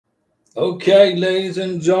Okay, ladies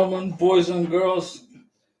and gentlemen, boys and girls,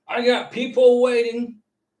 I got people waiting.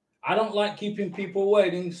 I don't like keeping people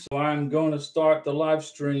waiting, so I'm going to start the live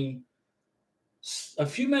stream a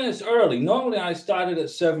few minutes early. Normally I started at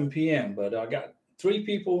 7 p.m., but I got three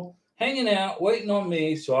people hanging out waiting on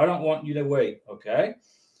me, so I don't want you to wait, okay?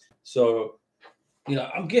 So,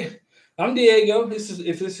 I'm Diego. This is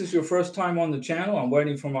if this is your first time on the channel, I'm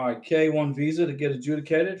waiting for my K1 visa to get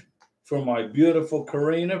adjudicated for my beautiful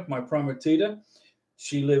Karina, my prometida.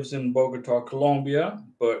 She lives in Bogota, Colombia,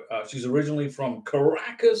 but she's originally from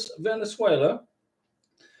Caracas, Venezuela.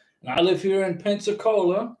 And I live here in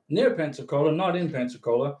Pensacola, near Pensacola, not in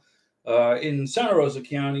Pensacola, in Santa Rosa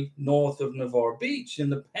County, north of Navarre Beach, in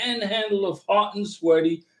the panhandle of hot and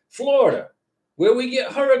sweaty Florida, where we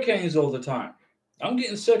get hurricanes all the time. I'm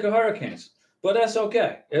getting sick of hurricanes, but that's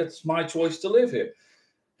okay. It's my choice to live here.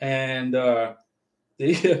 And the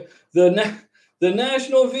the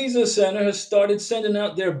National Visa Center has started sending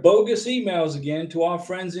out their bogus emails again to our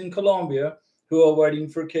friends in Colombia who are waiting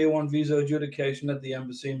for K1 visa adjudication at the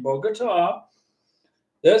embassy in Bogota.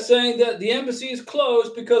 They're saying that the embassy is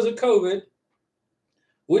closed because of COVID,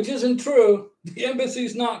 which isn't true. The embassy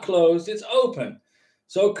is not closed, it's open.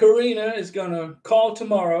 So Karina is going to call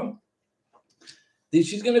tomorrow.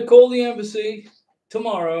 She's going to call the embassy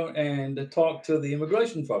tomorrow and talk to the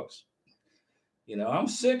immigration folks. I'm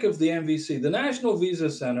sick of the NVC, the National Visa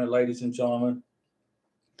Center, ladies and gentlemen.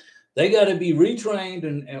 They got to be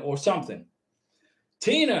retrained or something.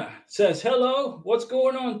 Tina says, hello. What's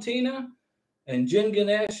going on, Tina? And Jin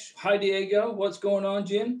Ganesh, hi, Diego. What's going on,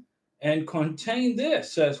 Jin? And Contain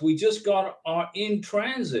This says, we just got our in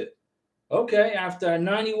transit. Okay, after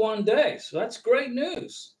 91 days. So that's great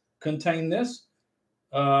news. Contain This.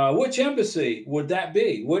 Which embassy would that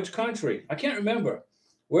be? Which country? I can't remember.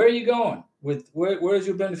 Where are you going? Where's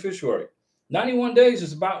your beneficiary? 91 days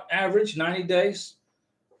is about average, 90 days.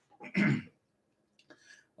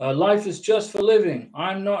 Life is just for living.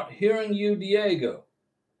 I'm not hearing you, Diego.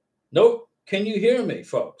 Nope. Can you hear me,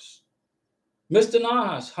 folks? Mr.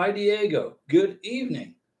 Nahas, hi, Diego. Good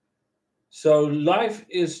evening. So life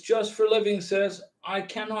is just for living says, I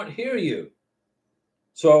cannot hear you.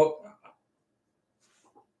 So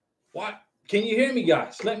what? Can you hear me,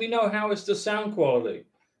 guys? Let me know how is the sound quality.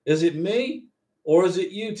 Is it me or is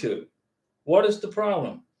it YouTube? What is the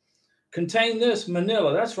problem? Contain This,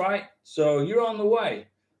 Manila. That's right. So you're on the way.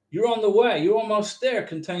 You're on the way. You're almost there.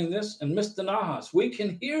 Contain This and Mr. Nahas. We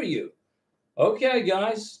can hear you. Okay,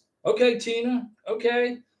 guys. Okay, Tina.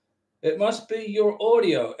 Okay. It must be your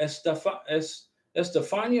audio,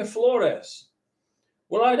 Estefania Flores.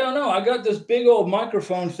 Well, I don't know. I got this big old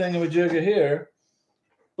microphone thingamajigger here,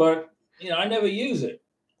 but I never use it.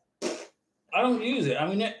 I don't use it.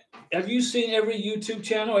 I mean, have you seen every YouTube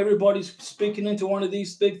channel? Everybody's speaking into one of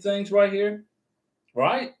these big things right here,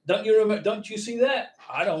 right? Don't you remember? Don't you see that?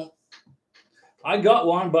 I don't. I got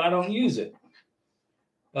one, but I don't use it.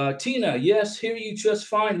 Tina, yes, hear you just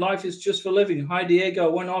fine. Life is just for living. Hi, Diego.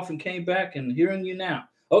 I went off and came back and hearing you now.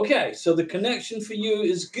 Okay, so the connection for you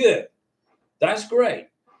is good. That's great.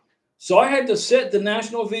 So I had to set the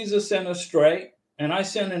National Visa Center straight, and I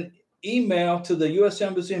sent an email to the U.S.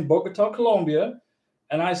 Embassy in Bogota, Colombia,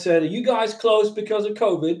 and I said, are you guys closed because of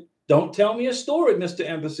COVID? Don't tell me a story, Mr.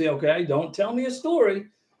 Embassy, okay? Don't tell me a story,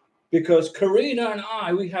 because Karina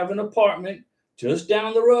and we have an apartment just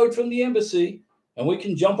down the road from the embassy, and we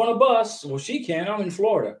can jump on a bus. Well, she can. I'm in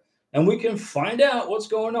Florida. And we can find out what's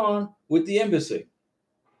going on with the embassy.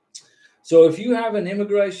 So if you have an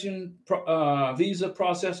immigration visa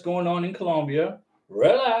process going on in Colombia,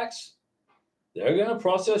 relax. They're going to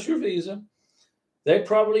process your visa. They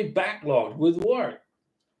probably backlogged with work.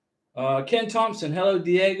 Ken Thompson, hello,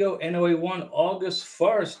 Diego. NOA 1, August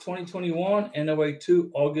 1st, 2021. NOA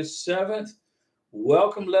 2, August 7th.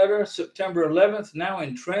 Welcome letter, September 11th, now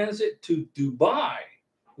in transit to Dubai.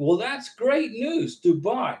 Well, that's great news.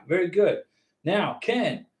 Dubai, very good. Now,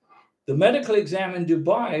 Ken, the medical exam in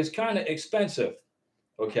Dubai is kind of expensive.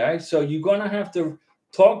 Okay, so you're going to have to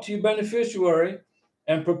talk to your beneficiary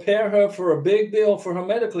and prepare her for a big bill for her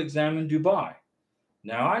medical exam in Dubai.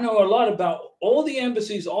 Now, I know a lot about all the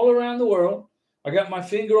embassies all around the world. I got my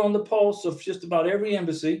finger on the pulse of just about every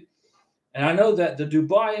embassy. And I know that the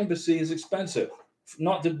Dubai embassy is expensive.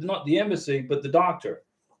 Not the embassy, but the doctor.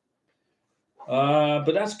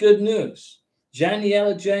 But that's good news.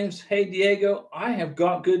 Janiela James, hey, Diego, I have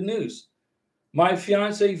got good news. My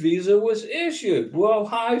fiance visa was issued. Well,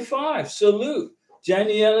 high five, salute.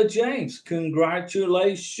 Janiela James,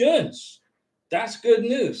 congratulations. That's good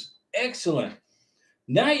news. Excellent.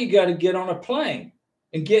 Now you got to get on a plane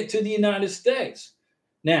and get to the United States.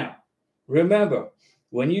 Now, remember,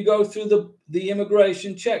 When you go through the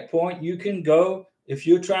immigration checkpoint, you can go, if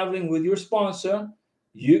you're traveling with your sponsor,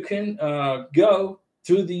 you can go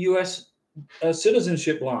through the U.S.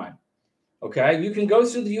 Citizenship line. Okay, you can go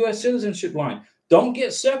through the U.S. citizenship line. Don't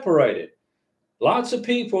get separated. Lots of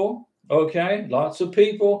people, okay,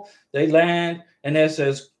 they land and it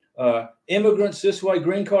says immigrants this way,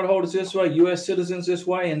 green card holders this way, U.S. citizens this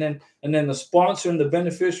way, and then the sponsor and the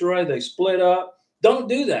beneficiary, they split up. Don't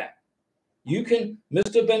do that. You can,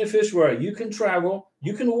 Mr. Beneficiary, you can travel,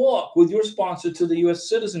 you can walk with your sponsor to the U.S.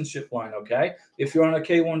 citizenship line, okay, if you're on a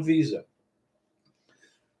K-1 visa.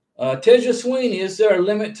 Teja Sweeney, is there a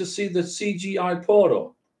limit to see the CGI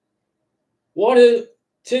portal? What is,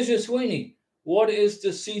 Teja Sweeney, what is the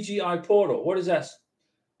CGI portal? What is that?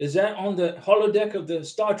 Is that on the holodeck of the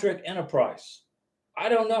Star Trek Enterprise? I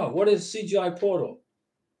don't know. What is CGI portal?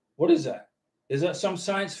 What is that? Is that some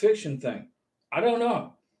science fiction thing? I don't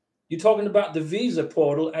know. You're talking about the visa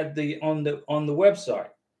portal at on the website.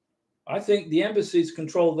 I think the embassies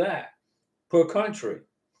control that per country.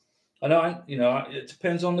 I know, it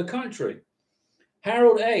depends on the country.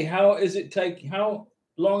 Harold A, how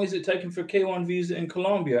long is it taking for K-1 visa in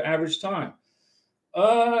Colombia? Average time?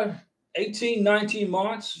 18, 19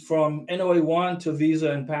 months from NOA 1 to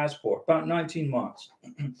visa and passport. About 19 months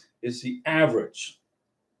is the average.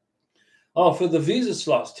 Oh, for the visa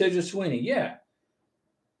slots, Teja Sweeney, yeah.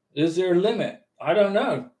 Is there a limit? I don't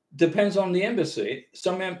know. Depends on the embassy.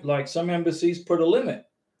 Some embassies put a limit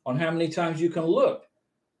on how many times you can look.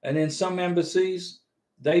 And in some embassies,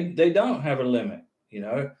 they don't have a limit.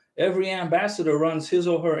 Every ambassador runs his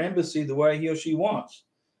or her embassy the way he or she wants.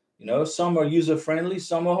 Some are user friendly,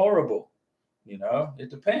 some are horrible. It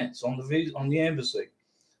depends on the embassy.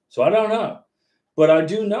 So I don't know, but I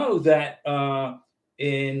do know that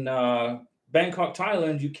in Bangkok,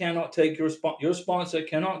 Thailand, you cannot take your sponsor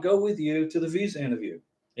cannot go with you to the visa interview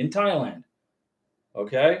in Thailand.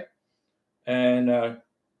 Okay, and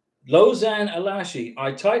Lozan Alashi,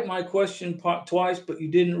 I typed my question twice, but you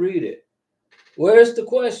didn't read it. Where's the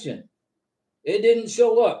question? It didn't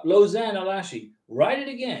show up. Lozan Alashi, write it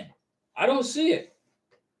again. I don't see it.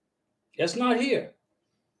 It's not here.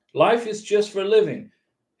 Life is just for living.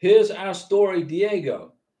 Here's our story,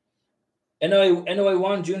 Diego. NOA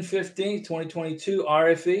 1, June 15th, 2022,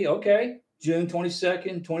 RFE. Okay. June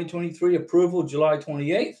 22nd, 2023, approval, July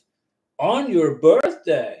 28th. On your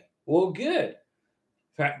birthday. Well, good.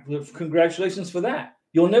 Congratulations for that.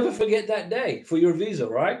 You'll never forget that day for your visa,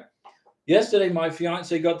 right? Yesterday, my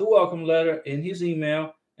fiance got the welcome letter in his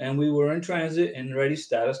email, and we were in transit and ready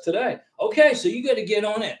status today. Okay, so you got to get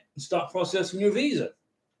on it and start processing your visa.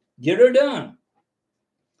 Get her done.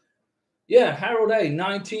 Yeah, Harold A,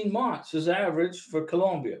 19 months is average for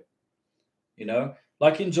Colombia.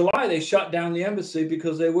 Like in July, they shut down the embassy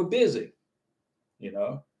because they were busy.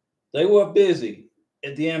 They were busy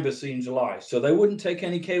at the embassy in July, so they wouldn't take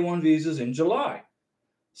any K-1 visas in July.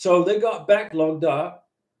 So they got backlogged up.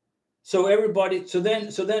 So then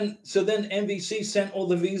MVC sent all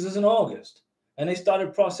the visas in August, and they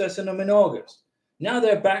started processing them in August. Now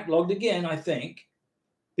they're backlogged again, I think,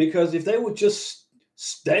 because if they would just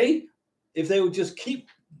keep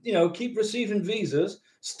receiving visas,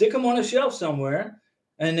 stick them on a shelf somewhere,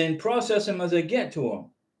 and then process them as they get to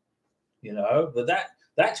them. But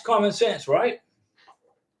that's common sense, right?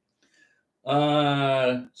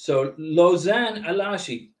 So Lozan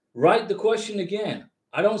Alashi, write the question again.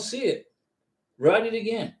 I don't see it. Write it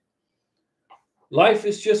again. Life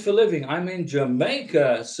is just for living. I'm in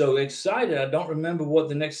Jamaica. So excited. I don't remember what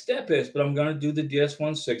the next step is, but I'm going to do the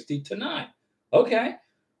DS-160 tonight. Okay.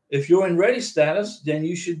 If you're in ready status, then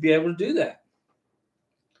you should be able to do that.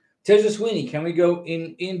 Teja Sweeney, can we go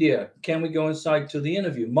in India? Can we go inside to the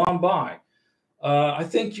interview? Mumbai. I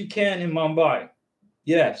think you can in Mumbai.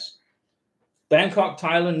 Yes. Bangkok,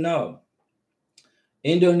 Thailand, no.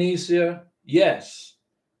 Indonesia, yes.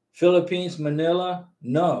 Philippines, Manila,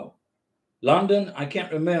 no. London, I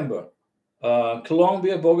can't remember.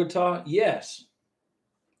 Colombia, Bogota, yes.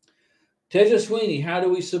 Teja Sweeney, how do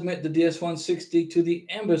we submit the DS-160 to the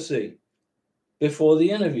embassy before the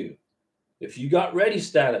interview? If you got ready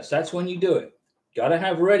status, that's when you do it. Got to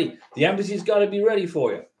have ready. The embassy's got to be ready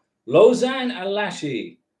for you. Lozan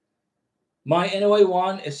Alashi. My NOA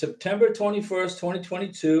 1 is September 21st,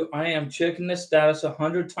 2022. I am checking the status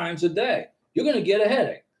 100 times a day. You're going to get a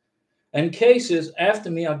headache. And cases after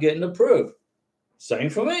me are getting approved. Same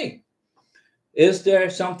for me. Is there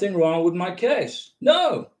something wrong with my case?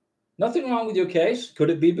 No, nothing wrong with your case. Could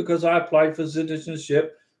it be because I applied for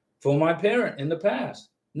citizenship for my parent in the past?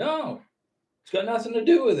 No, it's got nothing to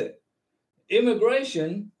do with it.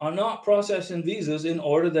 Immigration are not processing visas in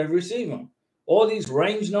order they receive them. All these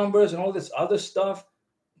range numbers and all this other stuff,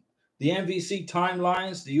 the MVC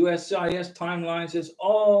timelines, the USCIS timelines, it's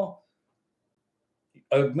all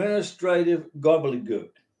administrative gobbledygook.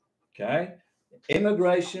 Okay?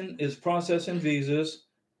 Immigration is processing visas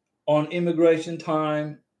on immigration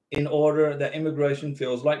time in order that immigration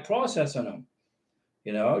feels like processing them.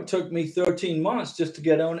 You know, it took me 13 months just to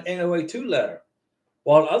get an NOA2 letter,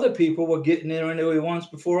 while other people were getting their NOA1s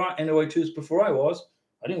NOA2s before I was.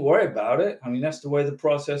 I didn't worry about it. I mean, that's the way the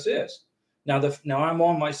process is. Now I'm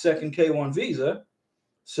on my second K1 visa,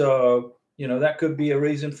 so you know that could be a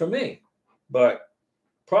reason for me, but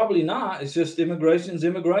probably not. It's just immigration's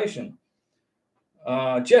immigration.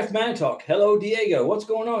 Jeff Mantalk, hello Diego. What's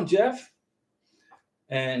going on, Jeff?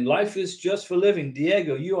 And life is just for living.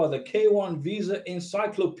 Diego, you are the K1 visa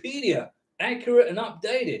encyclopedia, accurate and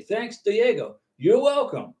updated. Thanks, Diego. You're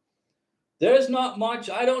welcome. There's not much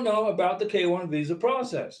I don't know about the K1 visa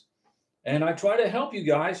process. And I try to help you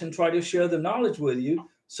guys and try to share the knowledge with you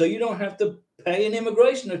so you don't have to pay an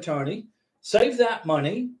immigration attorney. Save that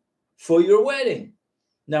money for your wedding.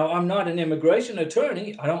 Now, I'm not an immigration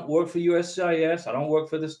attorney. I don't work for USCIS. I don't work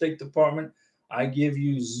for the State Department. I give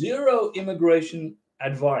you zero immigration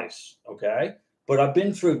advice, okay? But I've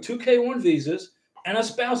been through 2 K1 visas and a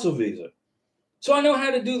spousal visa. So I know how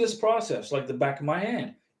to do this process like the back of my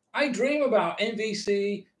hand. I dream about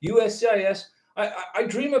NVC, USCIS. I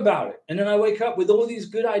dream about it. And then I wake up with all these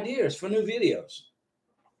good ideas for new videos.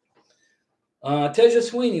 Teja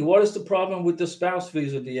Sweeney, what is the problem with the spouse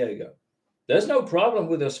visa, Diego? There's no problem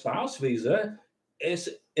with a spouse visa.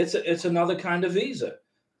 It's another kind of visa.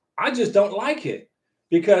 I just don't like it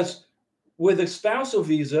because with a spousal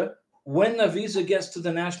visa, when the visa gets to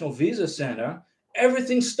the National Visa Center,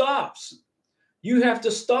 everything stops. You have to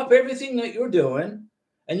stop everything that you're doing,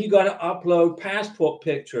 and you got to upload passport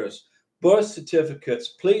pictures, birth certificates,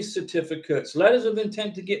 police certificates, letters of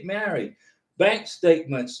intent to get married, bank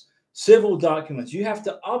statements, civil documents. You have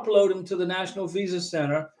to upload them to the National Visa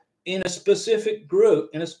Center in a specific group,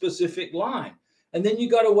 in a specific line. And then you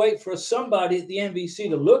got to wait for somebody at the NVC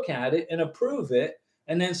to look at it and approve it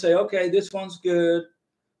and then say, okay, this one's good,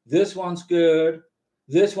 this one's good,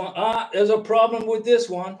 this one, there's a problem with this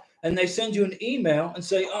one. And they send you an email and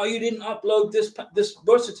say, oh, you didn't upload this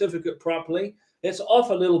birth certificate properly. It's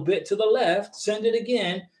off a little bit to the left. Send it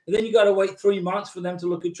again. And then you got to wait 3 months for them to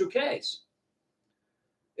look at your case.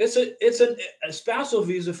 A spousal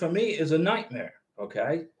visa for me is a nightmare,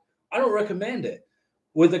 okay? I don't recommend it.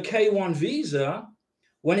 With a K1 visa,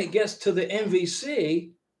 when it gets to the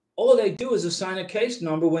MVC, all they do is assign a case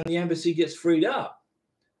number when the embassy gets freed up.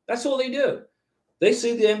 That's all they do. They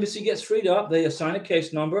see the embassy gets freed up, they assign a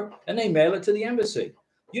case number, and they mail it to the embassy.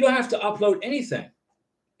 You don't have to upload anything.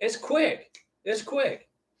 It's quick. It's quick.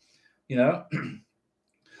 You know?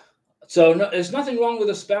 So no, there's nothing wrong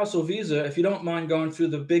with a spousal visa if you don't mind going through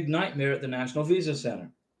the big nightmare at the National Visa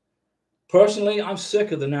Center. Personally, I'm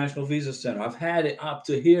sick of the National Visa Center. I've had it up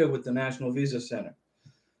to here with the National Visa Center.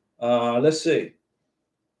 Let's see.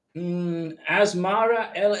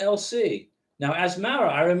 Asmara LLC. Now, Asmara,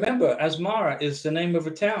 I remember Asmara is the name of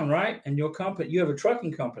a town, right? And your company, you have a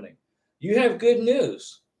trucking company. You have good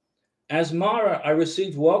news. Asmara, I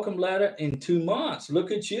received welcome letter in 2 months.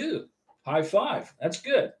 Look at you. High five. That's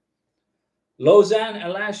good. Lozanne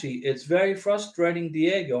Alashi, it's very frustrating,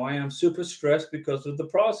 Diego. I am super stressed because of the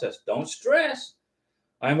process. Don't stress.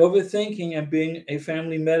 I'm overthinking and being a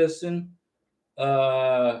family medicine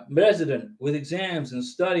resident with exams and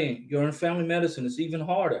studying. You're in family medicine. It's even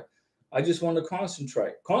harder. I just want to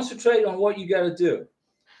concentrate. Concentrate on what you got to do.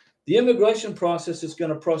 The immigration process is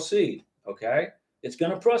going to proceed, okay? It's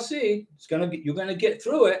going to proceed. You're going to get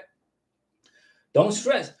through it. Don't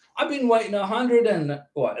stress. I've been waiting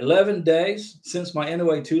 111 days since my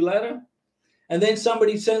NOA2 letter. And then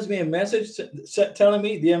somebody sends me a message telling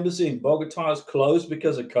me the embassy in Bogota is closed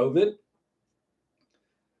because of COVID.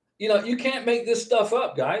 You know, you can't make this stuff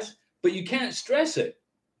up, guys, but you can't stress it,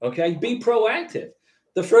 okay? Be proactive.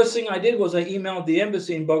 The first thing I did was I emailed the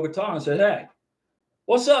embassy in Bogota and said, hey,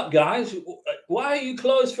 what's up, guys? Why are you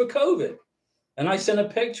closed for COVID? And I sent a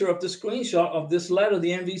picture of the screenshot of this letter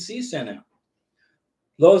the NVC sent out.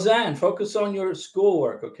 Lausanne, focus on your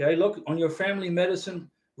schoolwork, okay? Look on your family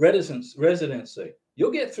medicine residency.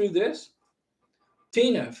 You'll get through this.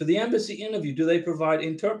 Tina, for the embassy interview, do they provide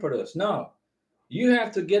interpreters? No. You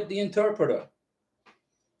have to get the interpreter.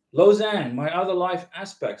 Lausanne, my other life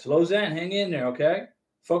aspects. Lausanne, hang in there, okay?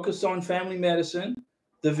 Focus on family medicine.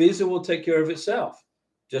 The visa will take care of itself.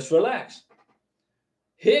 Just relax.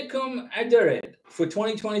 Hikum Adared, for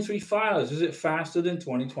 2023 filers, is it faster than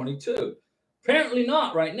 2022? Apparently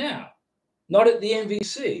not right now. Not at the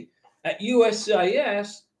NVC. At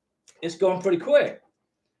USCIS, it's going pretty quick.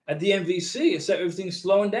 At the MVC, it's everything's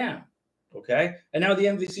slowing down. Okay, and now the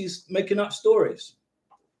MVC is making up stories.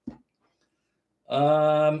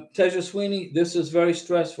 Teja Sweeney, this is very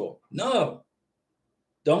stressful. No,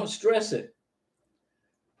 don't stress it.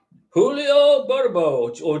 Julio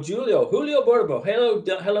Burbo or Julio Burbo.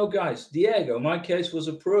 Hello guys. Diego, my case was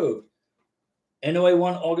approved. NOA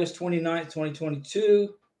 1 August 29th,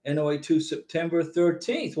 2022. NOA 2 September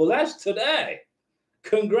 13th. Well, that's today.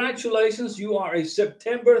 Congratulations, you are a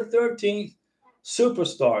September 13th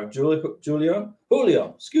superstar,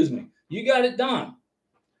 Julio, excuse me. You got it done.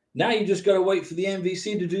 Now you just got to wait for the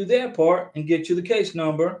MVC to do their part and get you the case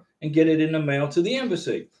number and get it in the mail to the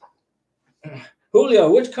embassy.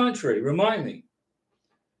 Julio, which country? Remind me.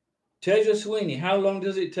 Teja Sweeney, how long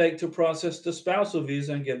does it take to process the spousal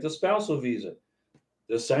visa and get the spousal visa?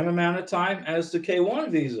 The same amount of time as the K1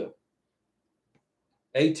 visa.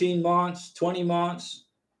 18 months, 20 months,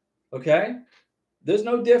 okay? There's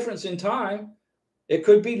no difference in time. It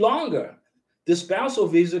could be longer. The spousal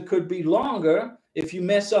visa could be longer if you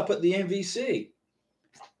mess up at the MVC.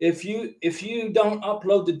 If you don't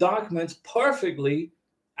upload the documents perfectly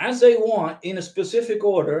as they want in a specific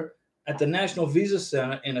order at the National Visa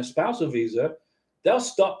Center in a spousal visa, they'll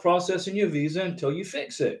stop processing your visa until you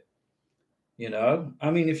fix it. You know,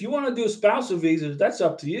 I mean, if you want to do a spousal visa, that's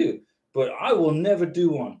up to you. But I will never do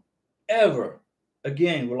one, ever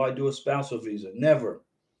again will I do a spousal visa. Never.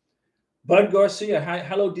 Bud Garcia,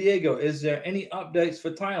 hello, Diego. Is there any updates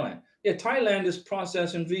for Thailand? Yeah, Thailand is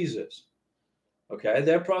processing visas. Okay,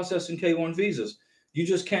 they're processing K1 visas. You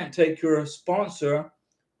just can't take your sponsor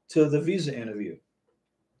to the visa interview.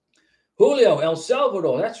 Julio, El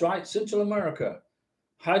Salvador. That's right, Central America.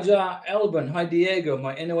 Haja Elban, hi, Diego.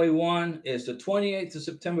 My NOA 1 is the 28th of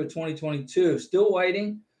September 2022. Still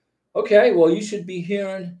waiting. Okay, well, you should be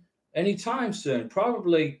hearing anytime soon,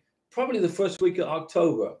 probably the first week of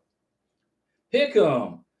October. Here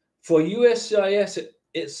come. For USCIS,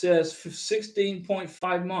 it says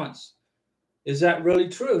 16.5 months. Is that really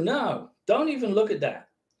true? No, don't even look at that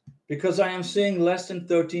because I am seeing less than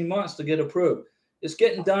 13 months to get approved. It's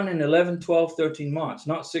getting done in 11, 12, 13 months,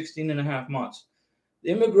 not 16 and a half months.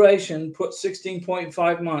 The immigration put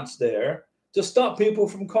 16.5 months there to stop people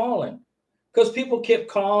from calling. Because people keep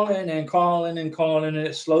calling and calling and calling, and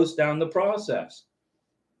it slows down the process.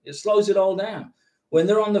 It slows it all down. When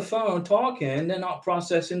they're on the phone talking, they're not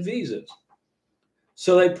processing visas.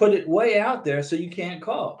 So they put it way out there so you can't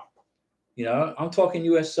call. You know, I'm talking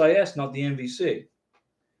USCIS, not the MVC.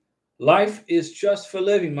 Life is just for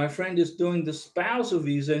living. My friend is doing the spousal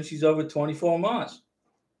visa, and she's over 24 months.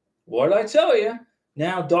 What did I tell you?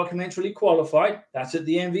 Now documentarily qualified. That's at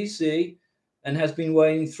the MVC. And has been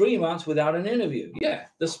waiting 3 months without an interview. Yeah,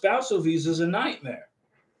 the spousal visa is a nightmare.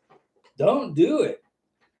 Don't do it.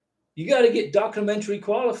 You got to get documentary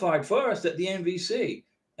qualified first at the MVC,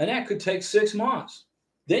 and that could take 6 months.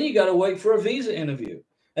 Then you got to wait for a visa interview,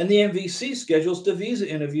 and the MVC schedules the visa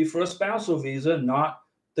interview for a spousal visa, not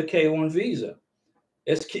the K1 visa.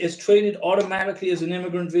 It's treated automatically as an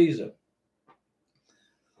immigrant visa.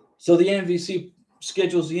 So the MVC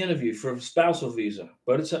schedules the interview for a spousal visa,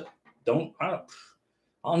 but it's a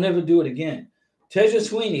I'll never do it again. Teja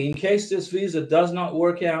Sweeney, in case this visa does not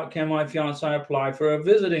work out, can my fiance apply for a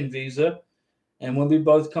visiting visa? And when we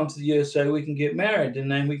both come to the USA, we can get married,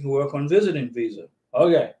 and then we can work on visiting visa.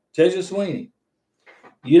 Okay, Teja Sweeney,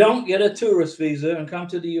 you don't get a tourist visa and come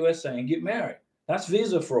to the USA and get married. That's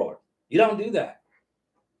visa fraud. You don't do that.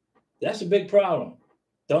 That's a big problem.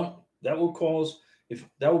 That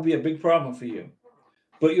will be a big problem for you.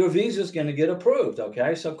 But your visa is going to get approved,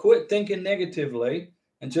 okay? So quit thinking negatively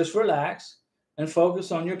and just relax and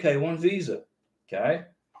focus on your K1 visa, okay?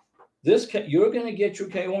 You're going to get your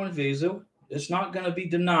K1 visa. It's not going to be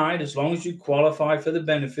denied as long as you qualify for the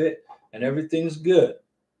benefit and everything's good,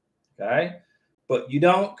 okay? But you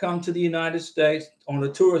don't come to the United States on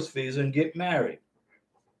a tourist visa and get married.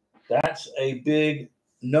 That's a big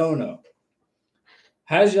no-no.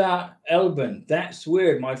 Haja Elban, that's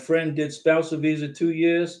weird. My friend did spousal visa 2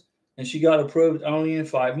 years, and she got approved only in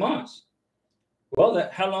 5 months. Well,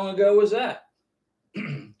 how long ago was that?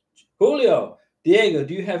 Julio, Diego,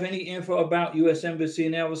 do you have any info about U.S. Embassy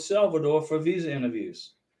in El Salvador for visa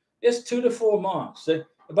interviews? It's 2 to 4 months.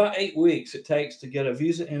 About 8 weeks it takes to get a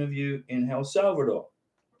visa interview in El Salvador.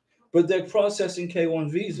 But they're processing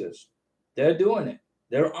K1 visas. They're doing it.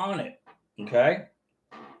 They're on it, okay?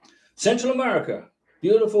 Central America.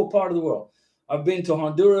 Beautiful part of the world. I've been to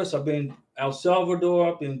Honduras. I've been El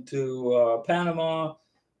Salvador. I've been to Panama.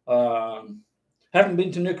 Haven't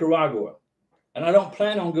been to Nicaragua. And I don't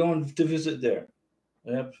plan on going to visit there.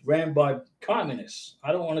 ran by communists.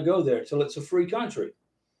 I don't want to go there till it's a free country.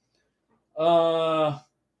 Tejaswini,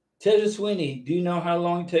 do you know how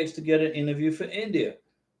long it takes to get an interview for India?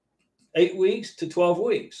 8 weeks to 12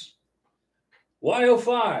 weeks.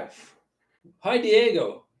 Y05. Hi,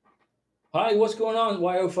 Diego. Hi, what's going on,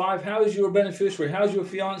 Y05? How is your beneficiary? How's your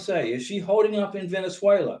fiance? Is she holding up in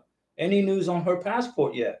Venezuela? Any news on her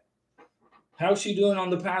passport yet? How's she doing on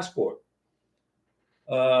the passport?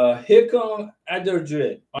 Hikam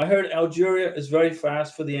Aderjid. I heard Algeria is very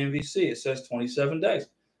fast for the MVC. It says 27 days.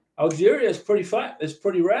 Algeria is pretty fast. It's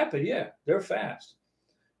pretty rapid. Yeah, they're fast.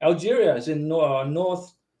 Algeria is in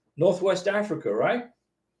northwest Africa, right?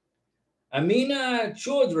 Amina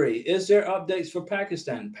Chaudhry, is there updates for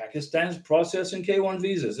Pakistan? Pakistan's processing K1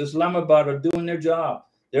 visas. Islamabad are doing their job.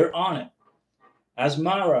 They're on it.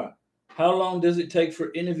 Asmara, how long does it take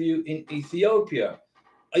for interview in Ethiopia?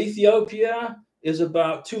 Ethiopia is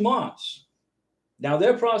about 2 months. Now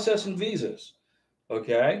they're processing visas,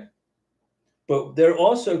 okay? But they're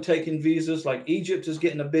also taking visas, like Egypt is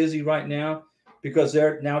getting busy right now because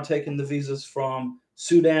they're now taking the visas from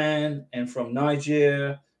Sudan and from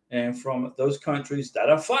Niger and from those countries that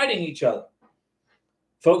are fighting each other.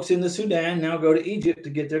 Folks in the Sudan now go to Egypt to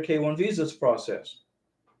get their K1 visas processed.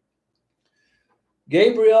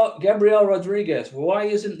 Gabriel Rodriguez, why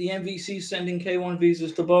isn't the MVC sending K1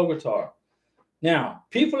 visas to Bogota? Now,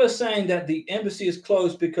 people are saying that the embassy is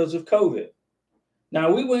closed because of COVID.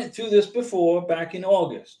 Now, we went through this before back in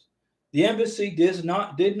August. The embassy did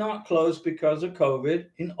not close because of COVID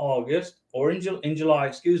in August or in July,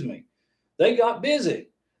 excuse me. They got busy.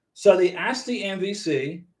 So they asked the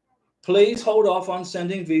MVC, please hold off on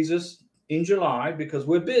sending visas in July because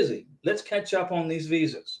we're busy. Let's catch up on these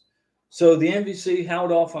visas. So the MVC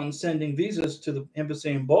held off on sending visas to the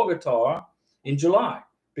embassy in Bogota in July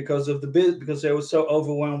because they were so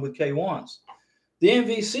overwhelmed with K1s. The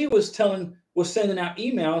MVC was sending out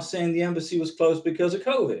emails saying the embassy was closed because of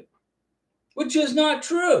COVID, which is not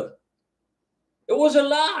true. It was a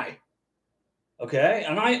lie. Okay,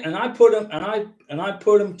 and I put them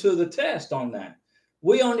to the test on that.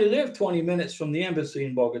 We only live 20 minutes from the embassy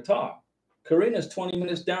in Bogota. Karina's 20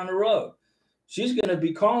 minutes down the road. She's going to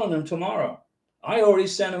be calling them tomorrow. I already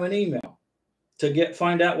sent them an email to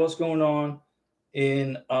find out what's going on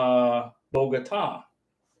in Bogota.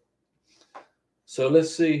 So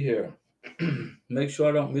let's see here. Make sure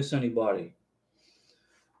I don't miss anybody.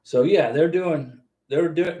 So yeah,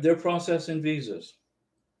 they're processing visas.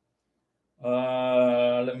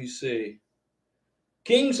 Let me see.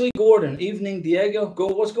 Kingsley Gordon, evening, Diego.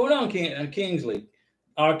 What's going on, Kingsley?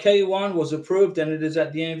 Our K1 was approved and it is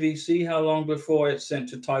at the MVC. How long before it's sent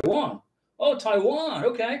to Taiwan? Oh, Taiwan.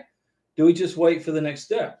 Okay. Do we just wait for the next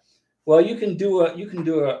step? Well,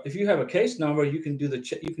 if you have a case number, you can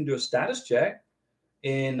do a status check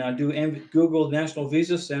and Google National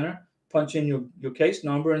Visa Center, punch in your case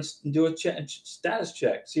number and do a status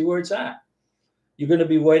check. See where it's at. You're going to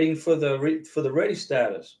be waiting for the ready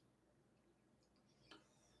status.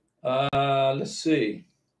 Let's see.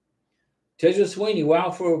 Tejaswini, wow,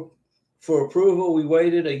 for approval, we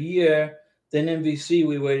waited a year. Then MVC,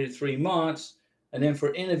 we waited 3 months. And then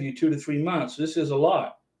for interview, 2 to 3 months. This is a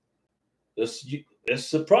lot.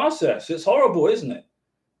 It's a process. It's horrible, isn't it?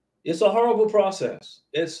 It's a horrible process.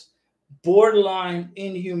 It's borderline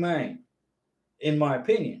inhumane, in my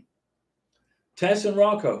opinion. Tess and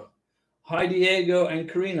Rocco. Hi, Diego and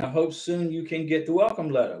Karina. Hope soon you can get the welcome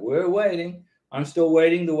letter. We're waiting. I'm still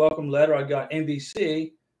waiting the welcome letter. I got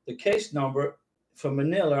MVC, the case number for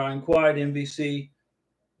Manila. I inquired, MVC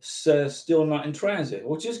says still not in transit.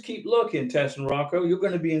 Well, just keep looking, Tess and Rocco. You're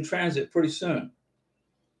going to be in transit pretty soon.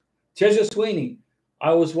 Tejaswini,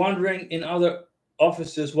 I was wondering in other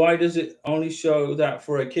offices, why does it only show that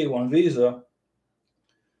for a K1 visa,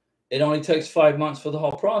 it only takes 5 months for the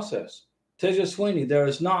whole process? Tejaswini, there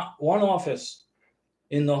is not one office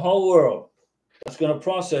in the whole world that's going to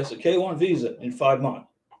process a K1 visa in 5 months.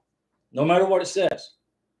 No matter what it says.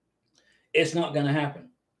 It's not going to happen.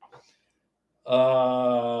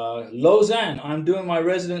 Lausanne, I'm doing my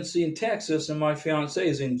residency in Texas and my fiance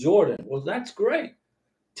is in Jordan. Well, that's great.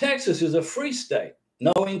 Texas is a free state.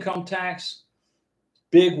 No income tax,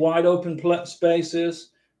 big wide open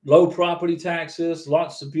spaces, low property taxes,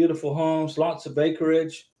 lots of beautiful homes, lots of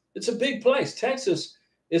acreage. It's a big place. Texas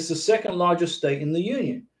is the second largest state in the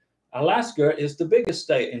union. Alaska is the biggest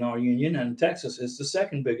state in our union, and Texas is the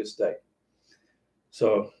second biggest state.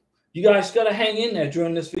 So you guys got to hang in there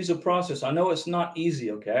during this visa process. I know it's not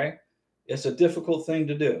easy, okay? It's a difficult thing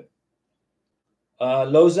to do.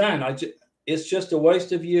 Lausanne, it's just a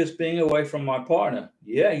waste of years being away from my partner.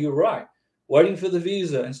 Yeah, you're right. waiting for the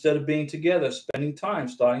visa instead of being together, spending time,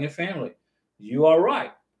 starting a family. You are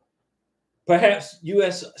right. Perhaps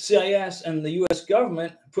USCIS and the US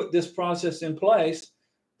government put this process in place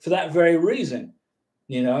for that very reason,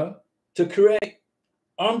 to create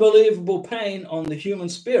unbelievable pain on the human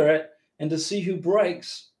spirit and to see who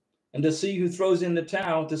breaks and to see who throws in the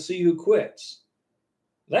towel, to see who quits.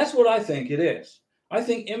 That's what I think it is. I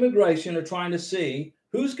think immigration are trying to see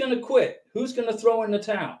who's going to quit, who's going to throw in the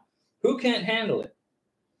towel, who can't handle it.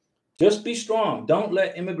 Just be strong. Don't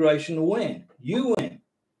let immigration win. You win.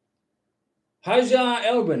 Haja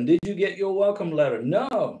Elbin, did you get your welcome letter?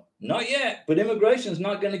 No, not yet. But immigration's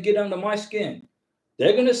not going to get under my skin.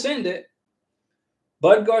 They're going to send it.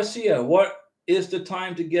 Bud Garcia, what is the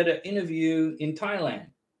time to get an interview in Thailand?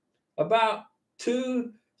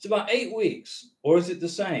 It's about 8 weeks. Or is it the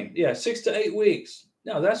same? Yeah, 6 to 8 weeks.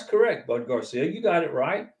 No, that's correct, Bud Garcia. You got it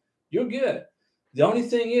right. You're good. The only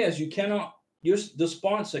thing is the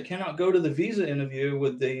sponsor cannot go to the visa interview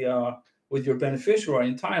with your beneficiary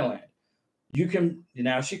in Thailand.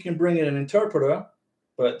 She can bring in an interpreter,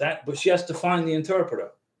 but she has to find the interpreter.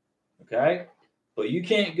 Okay? But you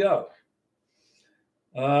can't go.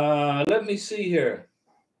 Let me see here.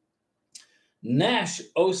 Nash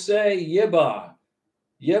Osei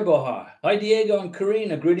Yeboha. Hi, Diego and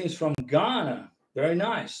Karina. Greetings from Ghana. Very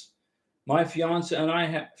nice. My fiance and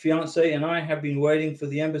I have been waiting for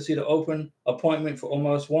the embassy to open appointment for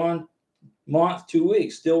almost 1 month, 2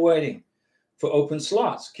 weeks. Still waiting for open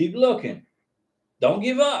slots. Keep looking. Don't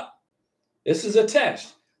give up. This is a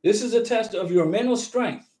test. This is a test of your mental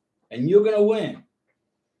strength, and you're going to win.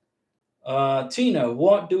 Tina,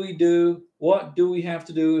 what do we do? What do we have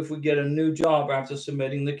to do if we get a new job after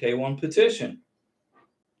submitting the K-1 petition?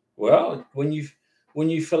 Well, when you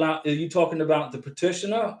fill out, are you talking about the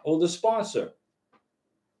petitioner or the sponsor?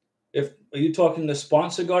 Are you talking the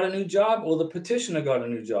sponsor got a new job or the petitioner got a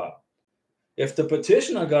new job? If the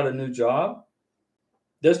petitioner got a new job,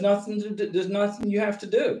 there's nothing you have to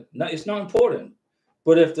do. No, it's not important.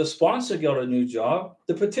 But if the sponsor got a new job,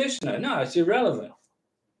 the petitioner, no, it's irrelevant.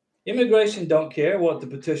 Immigration don't care what the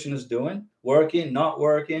petitioner's doing, working, not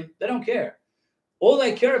working. They don't care. All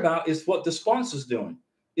they care about is what the sponsor's doing.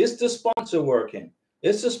 Is the sponsor working?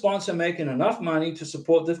 Is the sponsor making enough money to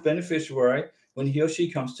support the beneficiary when he or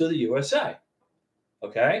she comes to the USA?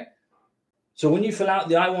 Okay? So when you fill out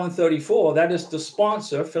the I-134, that is the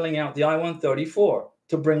sponsor filling out the I-134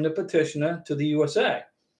 to bring the petitioner to the USA.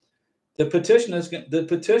 The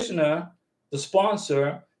petitioner, the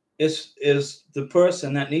sponsor, is the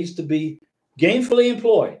person that needs to be gainfully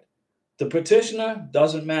employed. The petitioner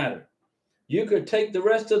doesn't matter. You could take the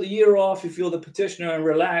rest of the year off if you're the petitioner and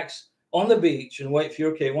relax on the beach and wait for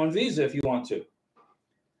your K-1 visa if you want to.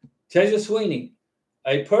 Teja Sweeney,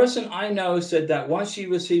 a person I know said that once she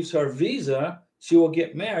receives her visa, she will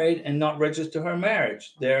get married and not register her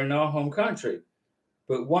marriage there in our home country.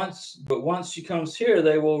 But once she comes here,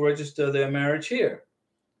 they will register their marriage here.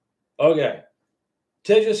 Okay.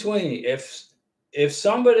 Teja Sweeney, if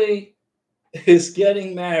somebody is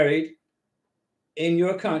getting married in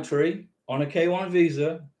your country on a K-1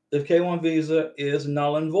 visa, the K-1 visa is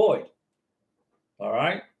null and void. All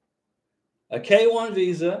right? A K-1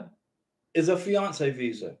 visa is a fiance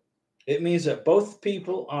visa. It means that both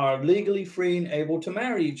people are legally free and able to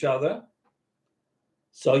marry each other.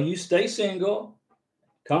 So you stay single,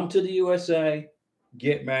 come to the USA,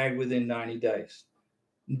 get married within 90 days.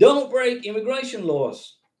 Don't break immigration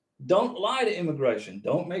laws. Don't lie to immigration.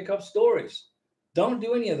 Don't make up stories. Don't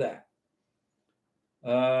do any of that.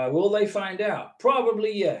 Will they find out?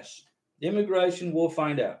 Probably yes. Immigration will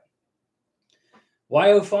find out.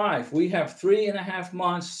 Y05, we have 3.5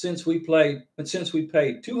 months since we paid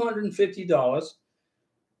 $250.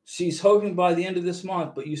 She's hoping by the end of this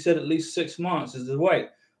month, but you said at least 6 months is the wait.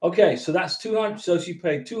 Okay, so that's $200. So she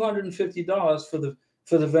paid $250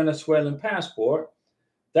 for the Venezuelan passport.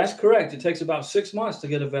 That's correct. It takes about 6 months to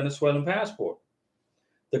get a Venezuelan passport.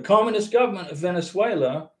 The communist government of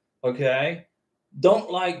Venezuela, okay, don't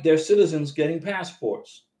like their citizens getting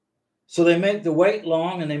passports. So they make the wait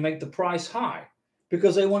long and they make the price high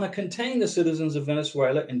because they want to contain the citizens of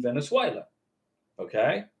Venezuela in Venezuela.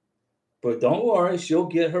 Okay? But don't worry, she'll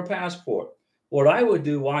get her passport. What I would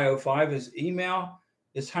do, Y05,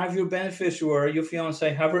 is have your beneficiary, your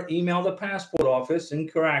fiance, have her email the passport office in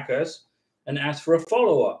Caracas and ask for a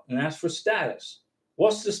follow-up and ask for status.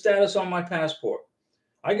 What's the status on my passport?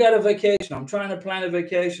 I got a vacation. I'm trying to plan a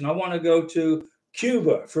vacation. I want to go to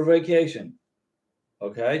Cuba for vacation.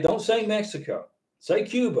 Okay? Don't say Mexico. Say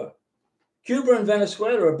Cuba. Cuba and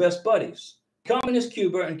Venezuela are best buddies. Communist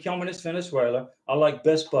Cuba and communist Venezuela are like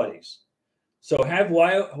best buddies. So have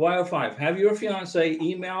YO5, have your fiance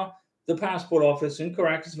email the passport office in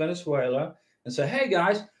Caracas, Venezuela, and say, hey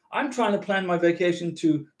guys, I'm trying to plan my vacation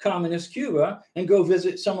to communist Cuba and go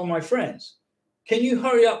visit some of my friends. Can you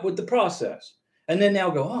hurry up with the process? And then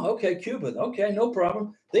they'll go, oh, okay, Cuba. Okay, no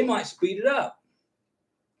problem. They might speed it up.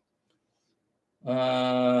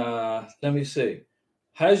 Let me see.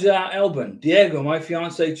 Haja Elbin. Diego, my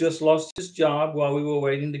fiance just lost his job while we were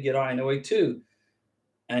waiting to get our NOA2.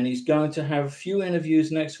 And he's going to have a few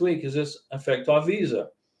interviews next week. Does this affect our visa?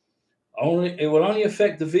 It will only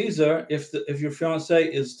affect the visa if your fiance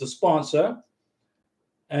is the sponsor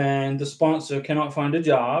and the sponsor cannot find a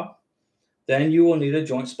job. Then you will need a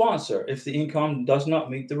joint sponsor if the income does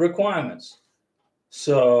not meet the requirements.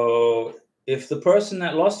 So if the person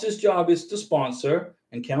that lost his job is the sponsor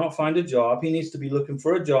and cannot find a job, he needs to be looking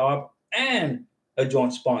for a job and a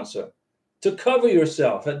joint sponsor to cover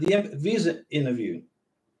yourself at the visa interview.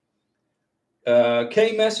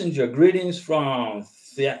 K Messenger, greetings from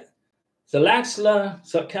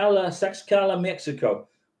Tlaxcala, Mexico.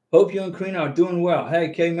 Hope you and Karina are doing well.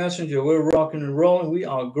 Hey, K Messenger, we're rocking and rolling. We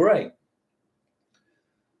are great.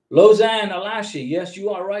 Lausanne Alashi, yes, you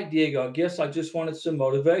are right, Diego. I guess I just wanted some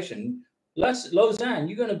motivation. Lausanne,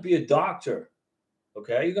 you're going to be a doctor,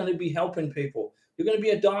 okay? You're going to be helping people. You're going to be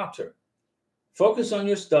a doctor. Focus on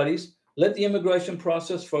your studies. Let the immigration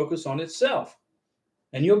process focus on itself,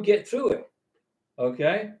 and you'll get through it,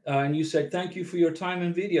 okay? And you said, thank you for your time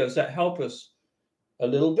and videos. That help us a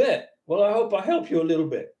little bit. Well, I hope I help you a little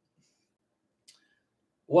bit.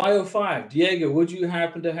 YO5, Diego, would you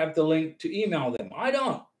happen to have the link to email them? I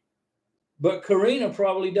don't. But Karina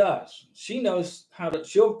probably does. She knows how to.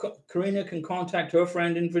 Karina can contact her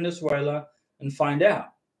friend in Venezuela and find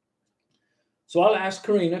out. So I'll ask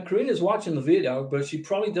Karina. Karina's watching the video, but she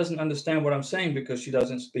probably doesn't understand what I'm saying because she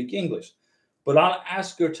doesn't speak English. But I'll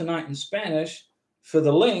ask her tonight in Spanish for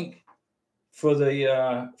the link for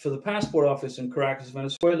the passport office in Caracas,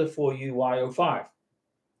 Venezuela for you, YO5,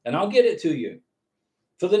 and I'll get it to you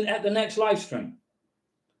at the next live stream.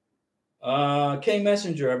 K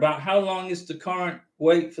Messenger, about how long is the current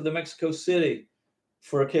wait for the Mexico City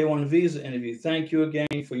for a K1 visa interview? Thank you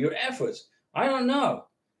again for your efforts. I don't know.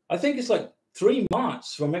 I think it's like 3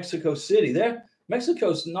 months for Mexico City.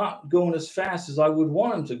 Mexico's not going as fast as I would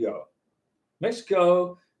want them to go.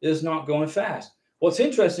 Mexico is not going fast. What's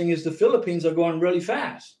interesting is the Philippines are going really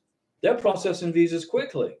fast. They're processing visas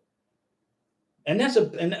quickly. And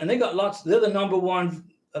and they got lots. They're the number one.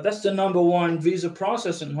 That's the number one visa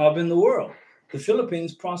processing hub in the world. The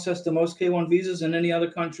Philippines process the most K1 visas in any other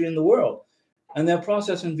country in the world, and they're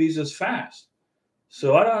processing visas fast.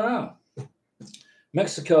 So I don't know.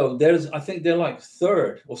 Mexico, I think they're like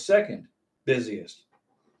third or second busiest.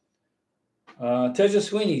 Teja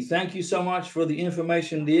Sweeney, thank you so much for the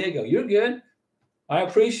information, Diego. You're good. I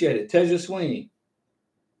appreciate it. Teja Sweeney,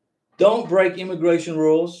 don't break immigration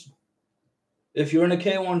rules. If you're in a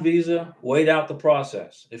K1 visa, wait out the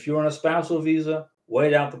process. If you're on a spousal visa,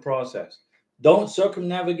 wait out the process. Don't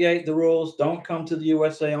circumnavigate the rules. Don't come to the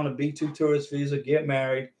USA on a B2 tourist visa, get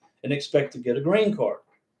married, and expect to get a green card.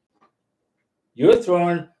 You're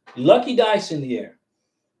throwing lucky dice in the air.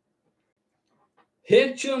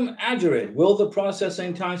 Hitchum Adjurid, will the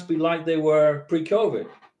processing times be like they were pre-COVID?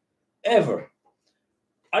 Ever.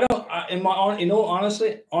 In all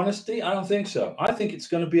honesty, I don't think so. I think it's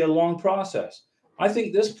going to be a long process. I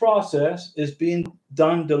think this process is being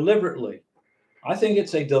done deliberately. I think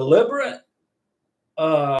it's a deliberate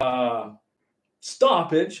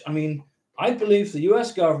stoppage. I mean, I believe the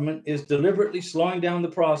U.S. government is deliberately slowing down the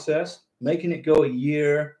process, making it go a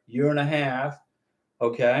year and a half,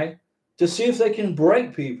 okay, to see if they can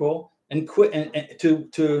break people and quit and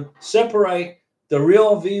to separate the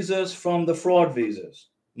real visas from the fraud visas.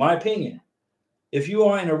 My opinion. If you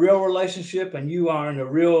are in a real relationship and you are in a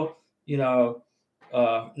real,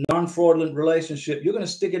 non-fraudulent relationship, you're going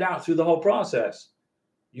to stick it out through the whole process.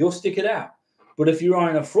 You'll stick it out. But if you are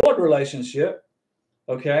in a fraud relationship,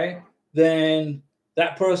 okay, then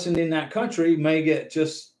that person in that country may get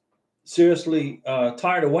just seriously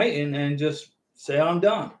tired of waiting and just say, I'm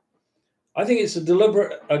done. I think it's a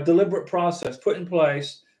deliberate process put in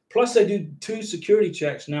place. Plus, they do 2 security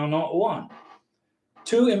checks now, not 1.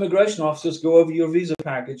 2 immigration officers go over your visa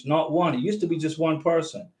package, not 1. It used to be just 1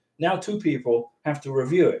 person. Now 2 people have to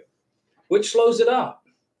review it, which slows it up.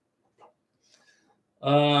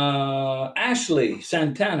 Ashley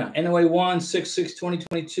Santana, NOA 1,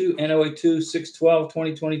 6/6/2022, NOA 2,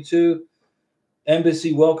 6/12/2022.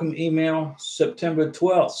 Embassy welcome email, September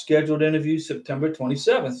 12th. Scheduled interview, September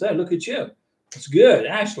 27th. Hey, look at you. It's good,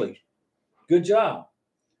 Ashley. Good job.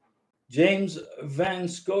 James Van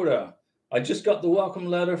Skoda. I just got the welcome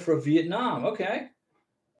letter for Vietnam. Okay.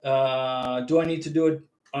 Do I need to do an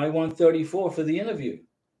I-134 for the interview?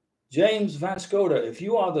 James Van Scoda, if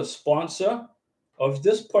you are the sponsor of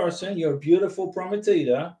this person, your beautiful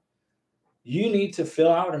Prometida, you need to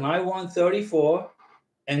fill out an I-134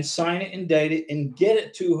 and sign it and date it and get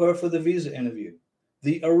it to her for the visa interview,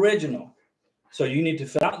 the original. So you need to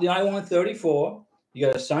fill out the I-134, you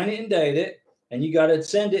got to sign it and date it, and you got to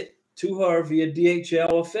send it to her via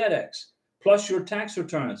DHL or FedEx, plus your tax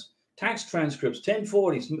returns, tax transcripts,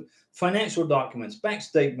 1040s, financial documents, bank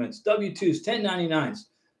statements, W-2s, 1099s,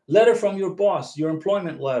 letter from your boss, your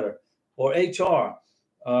employment letter, or HR.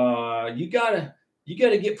 You gotta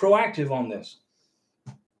get proactive on this.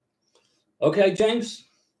 Okay, James?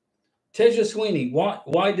 Teja Sweeney,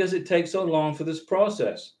 why does it take so long for this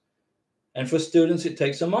process? And for students, it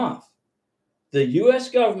takes a month. The U.S.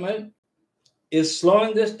 government is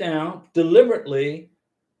slowing this down deliberately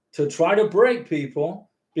to try to break people,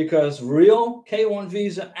 because real K-1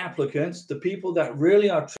 visa applicants, the people that really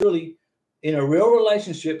are truly in a real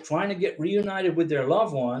relationship trying to get reunited with their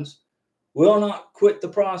loved ones, will not quit the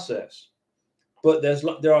process. But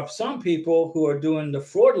there are some people who are doing the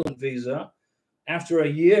fraudulent visa. After a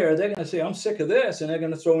year, they're going to say, I'm sick of this, and they're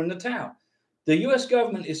going to throw in the towel. The U.S.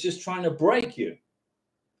 government is just trying to break you,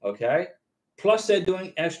 okay? Plus, they're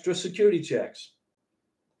doing extra security checks.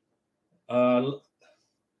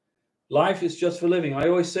 Life is just for living. I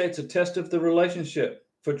always say it's a test of the relationship.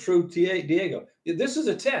 For true Diego, this is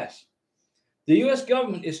a test. The U.S.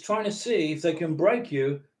 government is trying to see if they can break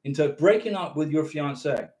you into breaking up with your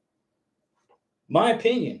fiancé. My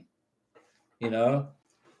opinion,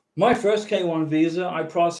 my first K-1 visa, I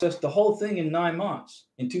processed the whole thing in 9 months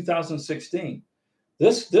in 2016.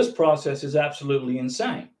 This process is absolutely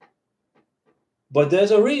insane. But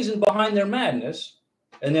there's a reason behind their madness,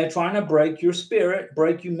 and they're trying to break your spirit,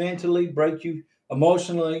 break you mentally, break you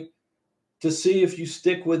emotionally, to see if you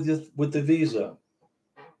stick with the visa.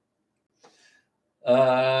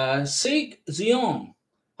 Seek Zion.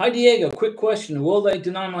 Hi, Diego. Quick question. Will they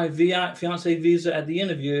deny my fiancé visa at the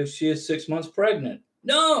interview if she is 6 months pregnant?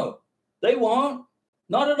 No, they won't.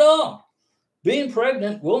 Not at all. Being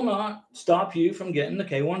pregnant will not stop you from getting the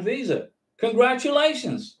K-1 visa.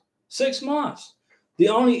 Congratulations. 6 months. The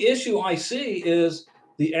only issue I see is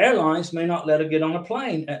the airlines may not let her get on a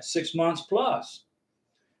plane at 6 months plus.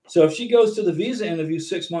 So if she goes to the visa interview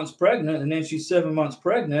 6 months pregnant and then she's 7 months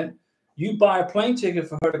pregnant, you buy a plane ticket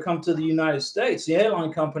for her to come to the United States. The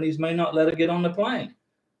airline companies may not let her get on the plane.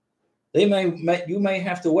 You may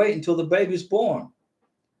have to wait until the baby's born.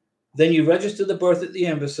 Then you register the birth at the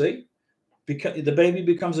embassy. The baby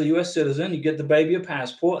becomes a U.S. citizen. You get the baby a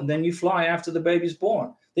passport, and then you fly after the baby's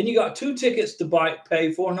born. Then you got 2 tickets to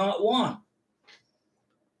pay for, not 1.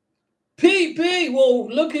 Pete B, well,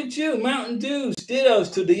 look at you. Mountain Dew,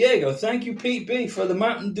 dittos to Diego. Thank you, Pete B, for the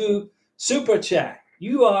Mountain Dew super chat.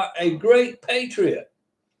 You are a great patriot.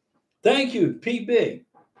 Thank you, Pete B.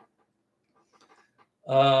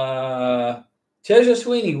 Teja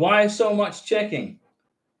Sweeney, why so much checking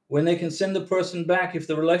when they can send the person back if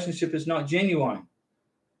the relationship is not genuine?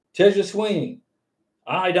 Teja Sweeney,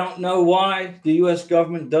 I don't know why the U.S.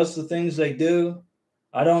 government does the things they do.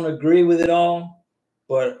 I don't agree with it all,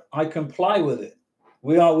 but I comply with it.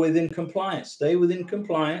 We are within compliance. Stay within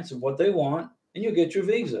compliance of what they want, and you'll get your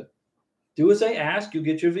visa. Do as they ask, you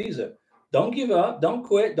get your visa. Don't give up. Don't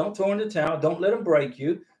quit. Don't throw in the towel. Don't let them break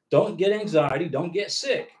you. Don't get anxiety. Don't get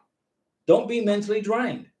sick. Don't be mentally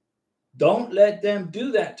drained. Don't let them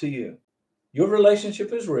do that to you. Your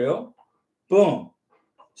relationship is real. Boom.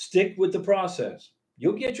 Stick with the process.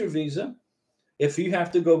 You'll get your visa. If you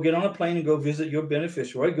have to go get on a plane and go visit your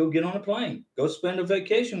beneficiary, go get on a plane. Go spend a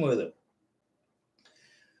vacation with it.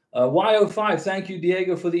 Y05, thank you,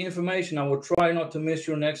 Diego, for the information. I will try not to miss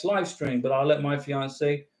your next live stream, but I'll let my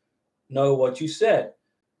fiance know what you said.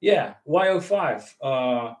 Yeah,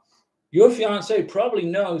 Y05. Your fiance probably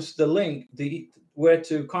knows the link, who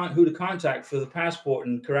to contact for the passport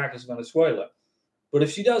in Caracas, Venezuela. But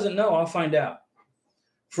if she doesn't know, I'll find out.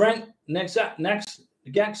 Frank next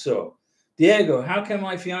Gaxo. Diego, how can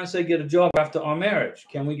my fiance get a job after our marriage?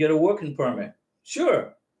 Can we get a working permit?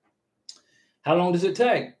 Sure. How long does it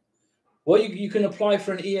take? Well, you can apply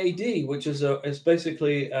for an EAD, which is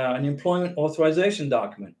basically an employment authorization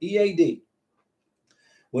document, EAD.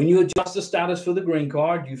 When you adjust the status for the green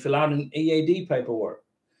card, you fill out an EAD paperwork.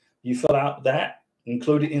 You fill out that,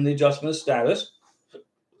 include it in the adjustment of status,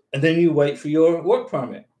 and then you wait for your work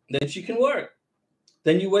permit. Then she can work.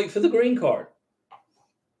 Then you wait for the green card.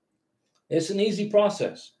 It's an easy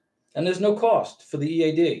process, and there's no cost for the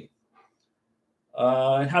EAD.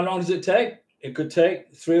 And how long does it take? it could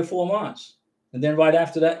take 3 or 4 months. And then right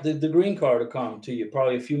after that, the green card will come to you,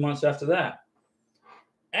 probably a few months after that.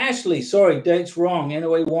 Ashley, sorry, date's wrong.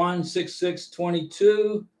 NOA 1,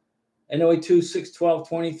 6/6/22. NOA 2,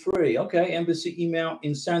 6/12/23. Okay, embassy email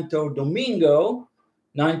in Santo Domingo,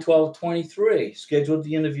 9/12/23. Scheduled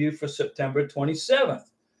the interview for September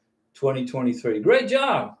 27th, 2023. Great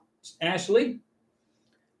job, Ashley.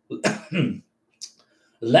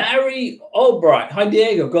 Larry Albright. Hi,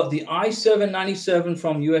 Diego. Got the I-797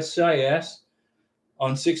 from USCIS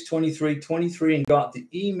on 6/23/23 and got the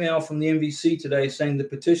email from the NVC today saying the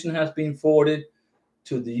petition has been forwarded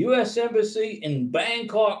to the U.S. Embassy in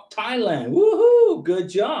Bangkok, Thailand. Woohoo! Good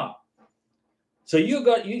job. So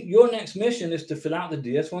your next mission is to fill out the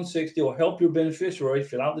DS-160 or help your beneficiary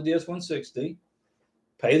fill out the DS-160,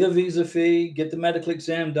 pay the visa fee, get the medical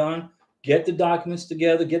exam done, get the documents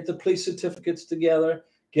together, get the police certificates together,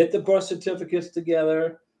 get the birth certificates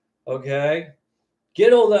together, okay?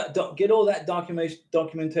 Get all that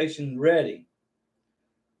documentation ready.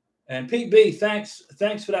 And Pete B, thanks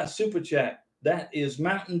for that super chat. That is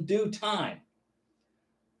Mountain Dew time.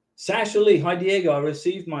 Sasha Lee, hi Diego, I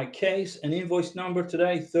received my case and invoice number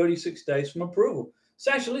today, 36 days from approval.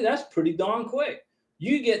 Sasha Lee, that's pretty darn quick.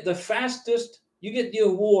 You get the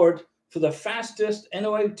award for the fastest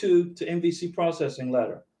NOA2 to MVC processing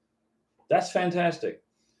letter. That's fantastic.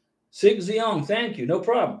 Sig Ziong, thank you, no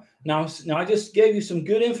problem. Now I just gave you some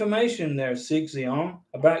good information there, Sig Ziong,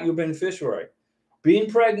 about your beneficiary.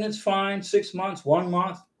 Being pregnant's fine, 6 months, 1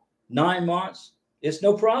 month, 9 months. It's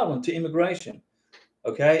no problem to immigration,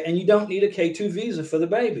 okay? And you don't need a K2 visa for the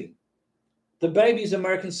baby. The baby's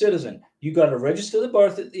American citizen. You got to register the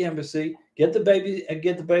birth at the embassy, get the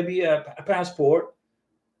baby a passport.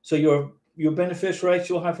 So your beneficiary,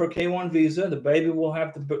 she'll have her K1 visa. The baby will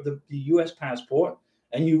have the U.S. passport.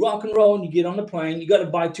 And you rock and roll and you get on the plane. You got to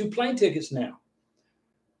buy 2 plane tickets now.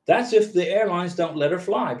 That's if the airlines don't let her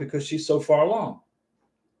fly because she's so far along.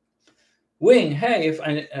 Wing, hey,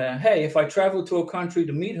 if I travel to a country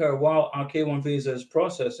to meet her while our K1 visa is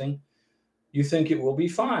processing, you think it will be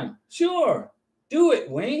fine? Sure, do it,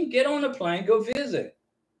 Wing. Get on a plane, go visit.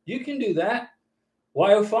 You can do that.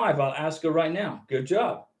 Y05, I'll ask her right now. Good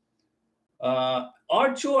job.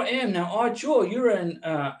 Archer M. Now, Archer, you're in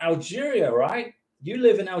Algeria, right? You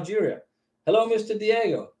live in Algeria. Hello, Mr.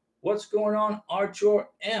 Diego. What's going on, Archer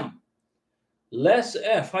M? Les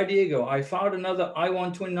F. Hi, Diego. I filed another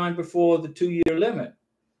I-129 before the 2-year limit.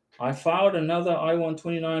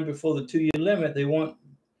 They want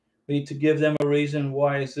me to give them a reason.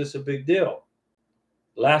 Why is this a big deal?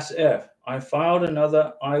 Last F. I filed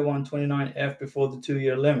another I-129F before the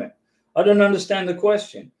 2-year limit. I don't understand the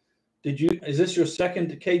question. Is this your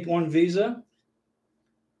second K1 visa?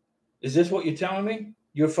 Is this what you're telling me?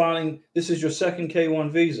 This is your second K1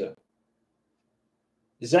 visa.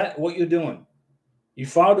 Is that what you're doing? You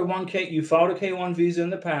filed a K1 visa in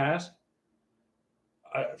the past.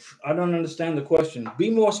 I don't understand the question. Be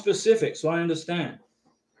more specific so I understand.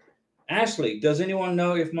 Ashley, does anyone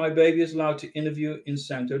know if my baby is allowed to interview in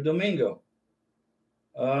Santo Domingo?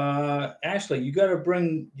 Ashley, you got to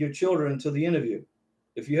bring your children to the interview.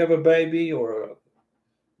 If you have a baby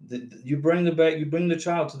you bring the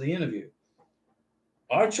child to the interview.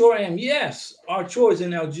 Archer M, yes, Archer is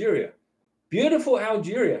in Algeria. Beautiful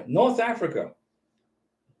Algeria, North Africa.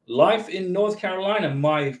 Life in North Carolina.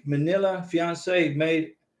 My Manila fiance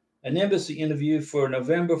made an embassy interview for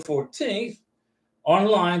November 14th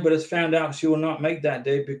online, but has found out she will not make that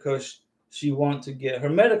day because she wants to get her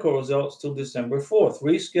medical results till December 4th.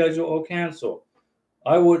 Reschedule or cancel.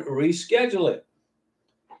 I would reschedule it.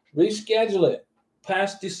 Reschedule it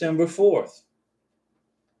past December 4th.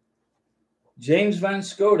 James Van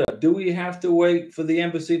Skoda, do we have to wait for the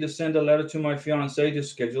embassy to send a letter to my fiance to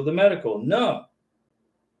schedule the medical? No.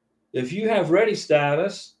 If you have ready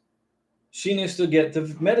status, she needs to get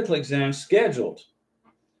the medical exam scheduled.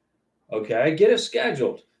 Okay, get it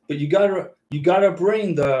scheduled. But you gotta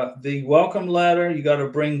bring the welcome letter. You gotta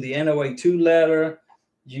bring the NOA2 letter.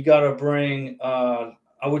 You gotta bring.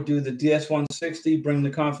 I would do the DS-160. Bring the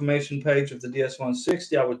confirmation page of the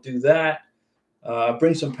DS-160. I would do that.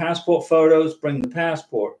 Bring some passport photos. Bring the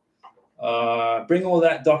passport. Bring all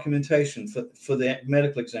that documentation for the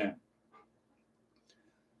medical exam.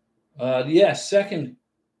 Yes, second.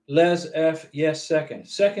 Les F. Yes, second.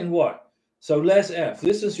 Second what? So Les F.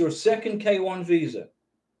 This is your second K1 visa.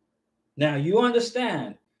 Now you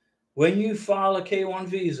understand when you file a K1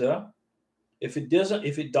 visa, if it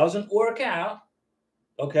doesn't work out,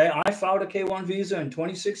 okay, I filed a K1 visa in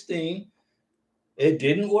 2016. It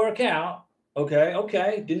didn't work out.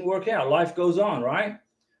 Okay, didn't work out. Life goes on, right?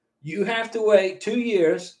 You have to wait 2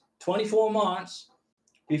 years 24 months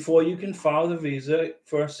before you can file the visa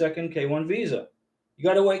for a second K1 visa. You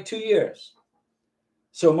got to wait 2 years.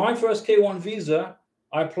 So my first K1 visa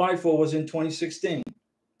I applied for was in 2016.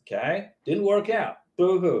 Okay, didn't work out.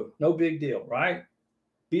 Boo-hoo, no big deal, right?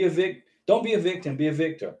 Don't be a victim, be a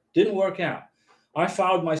victor. Didn't work out. I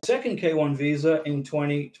filed my second K1 visa in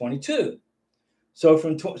 2022. So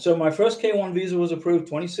my first K1 visa was approved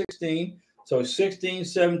 2016. So 16,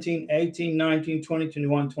 17, 18, 19, 20,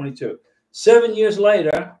 21, 22. 7 years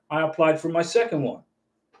later, I applied for my second one.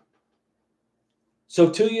 So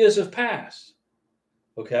 2 years have passed.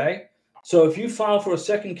 Okay. So if you file for a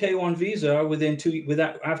second K1 visa within 2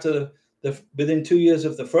 years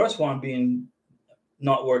of the first one being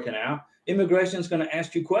not working out, immigration is going to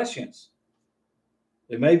ask you questions.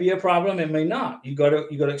 It may be a problem, it may not. You got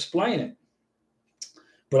to explain it.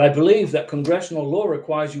 But I believe that congressional law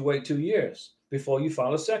requires you wait 2 years before you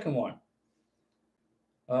file a second one.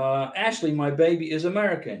 Ashley, my baby is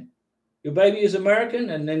American. Your baby is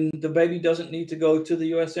American, and then the baby doesn't need to go to the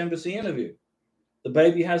U.S. Embassy interview. The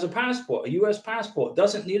baby has a passport, a U.S. passport,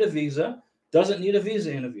 doesn't need a visa, doesn't need a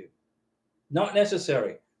visa interview. Not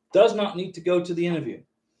necessary. Does not need to go to the interview.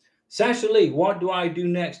 Sasha Lee, what do I do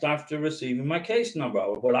next after receiving my case number?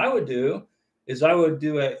 What I would do is I would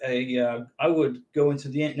do I would go into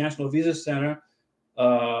the National Visa Center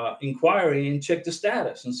inquiry and check the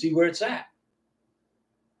status and see where it's at.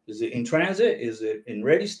 Is it in transit? Is it in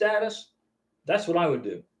ready status? That's what I would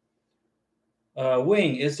do.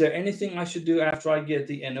 Wing, is there anything I should do after I get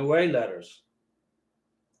the NOA letters?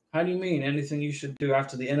 How do you mean anything you should do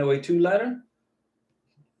after the NOA 2 letter?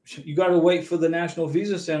 You got to wait for the National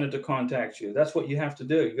Visa Center to contact you. That's what you have to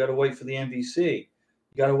do. You got to wait for the NVC.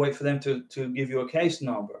 You got to wait for them to give you a case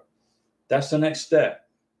number. That's the next step.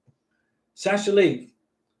 Sasha Lee,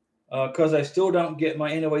 because I still don't get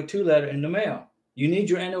my NOA 2 letter in the mail. You need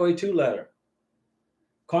your NOA 2 letter.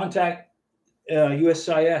 Contact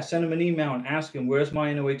USCIS, send them an email and ask them, where's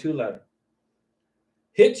my NOA 2 letter?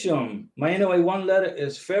 Hitchum, my NOA 1 letter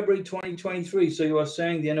is February 2023. So you are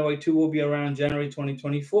saying the NOA 2 will be around January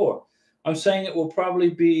 2024. I'm saying it will probably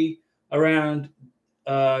be around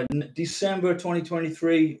December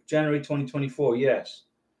 2023, January 2024. Yes.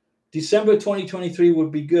 December 2023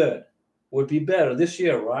 would be good. Would be better this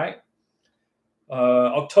year, right?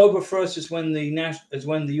 October 1st is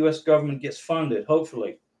when the U.S. government gets funded.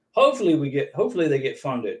 Hopefully they get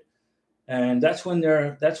funded, and that's when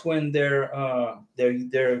their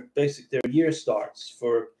year starts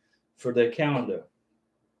for their calendar.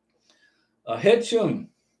 Hedchum,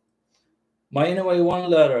 my NOA 1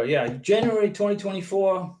 letter, yeah, January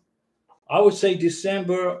 2024. I would say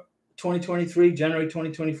December 2023, January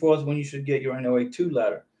 2024 is when you should get your NOA 2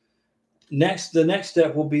 letter. The next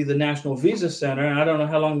step will be the National Visa Center, and I don't know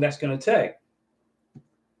how long that's going to take.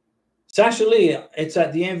 Sasha Lee, it's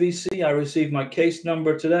at the NVC. I received my case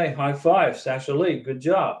number today. High five, Sasha Lee. Good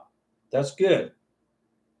job. That's good.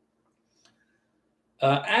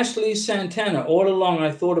 Ashley Santana, all along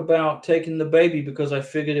I thought about taking the baby because I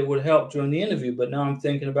figured it would help during the interview, but now I'm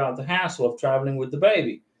thinking about the hassle of traveling with the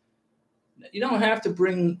baby. You don't have to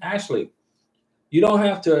bring Ashley. You don't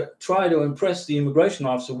have to try to impress the immigration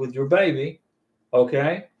officer with your baby,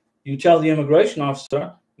 okay? You tell the immigration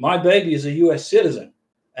officer, my baby is a U.S. citizen,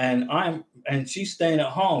 and she's staying at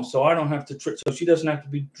home, so I don't have to. So she doesn't have to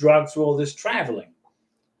be dragged through all this traveling.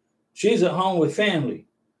 She's at home with family.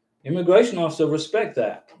 Immigration officer, respect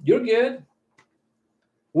that. You're good.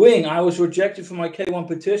 Wing, I was rejected for my K1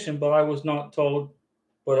 petition, but I was not told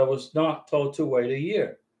to wait a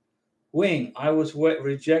year. Wing, I was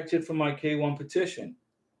rejected for my K1 petition.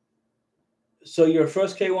 So your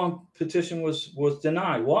first K1 petition was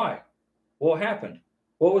denied. Why? What happened?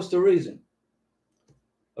 What was the reason?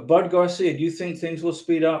 Bud Garcia, do you think things will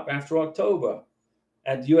speed up after October?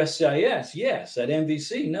 At USCIS, yes. At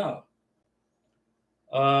MVC, no.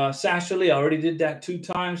 Sasha Lee, I already did that 2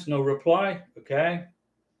 times. No reply. Okay.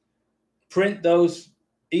 Print those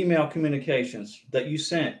email communications that you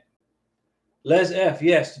sent. Les F,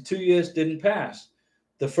 yes, the 2 years didn't pass.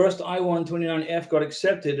 The first I-129F got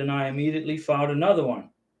accepted, and I immediately filed another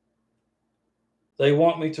one. They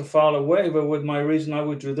want me to file a waiver with my reason I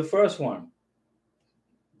withdrew the first one.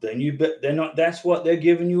 Then that's what they're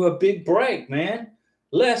giving you a big break, man.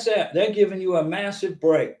 Les F, they're giving you a massive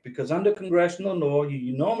break because under congressional law,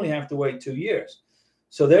 you normally have to wait 2 years.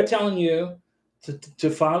 So they're telling you to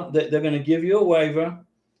file, that they're going to give you a waiver,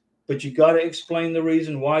 but you got to explain the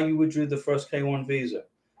reason why you withdrew the first K1 visa.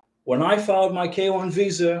 When I filed my K1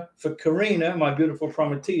 visa for Karina, my beautiful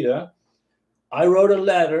prometida, I wrote a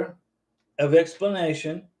letter of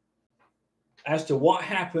explanation as to what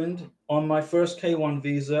happened on my first K1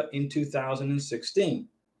 visa in 2016.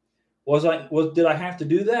 Did I have to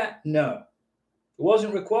do that? No, it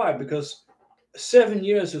wasn't required because 7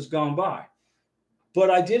 years has gone by. But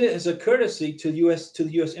I did it as a courtesy to the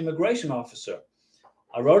U.S. immigration officer.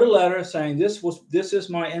 I wrote a letter saying this is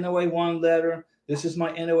my NOA-1 letter, this is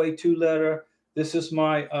my NOA-2 letter, this is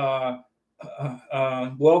my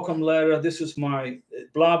welcome letter, this is my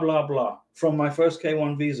blah blah blah from my first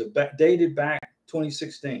K1 visa, dated back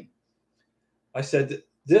 2016. I said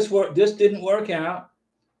this didn't work out,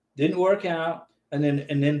 and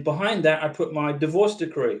then behind that I put my divorce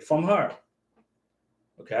decree from her.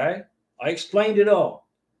 Okay, I explained it all.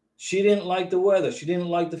 She didn't like the weather. She didn't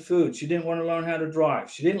like the food. She didn't want to learn how to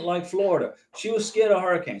drive. She didn't like Florida. She was scared of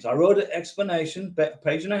hurricanes. I wrote an explanation,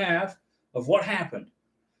 page and a half, of what happened.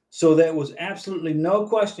 So there was absolutely no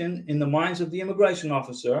question in the minds of the immigration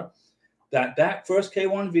officer that first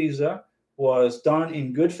K1 visa was done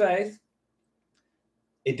in good faith.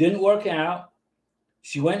 It didn't work out.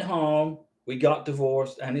 She went home. We got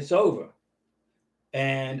divorced, and it's over.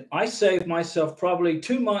 And I saved myself probably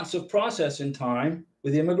 2 months of processing time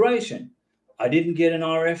with immigration. I didn't get an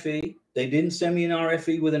RFE. They didn't send me an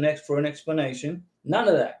RFE for an explanation. None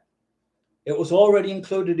of that. It was already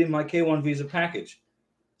included in my K1 visa package.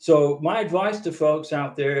 So my advice to folks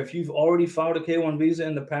out there, if you've already filed a K1 visa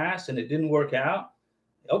in the past and it didn't work out,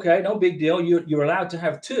 okay, no big deal. You're allowed to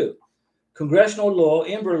have 2. Congressional law,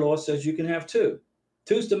 IMBRA law says you can have 2.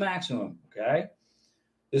 2's the maximum, okay?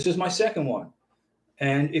 This is my second one.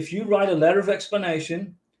 And if you write a letter of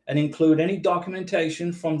explanation and include any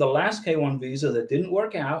documentation from the last K1 visa that didn't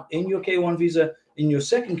work out in your K1 visa, in your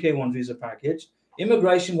second K1 visa package,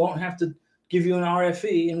 immigration won't have to give you an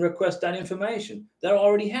RFE and request that information. They'll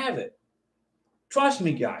already have it. Trust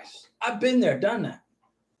me, guys. I've been there, done that.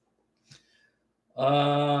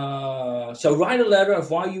 So write a letter of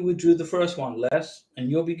why you withdrew the first one, Les, and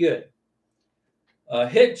you'll be good.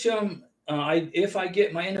 Hitchum, if I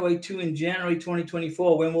get my NOA-2 in January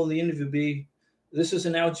 2024, when will the interview be? This is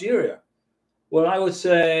in Algeria. Well, I would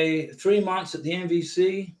say 3 months at the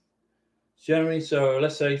NVC, January. So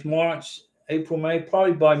let's say March, April, May,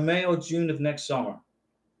 probably by May or June of next summer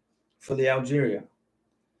for the Algeria.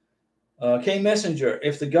 K Messenger,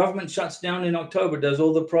 if the government shuts down in October, does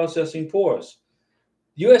all the processing for us?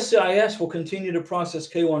 USCIS will continue to process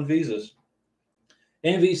K1 visas.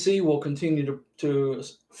 NVC will continue to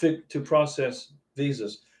process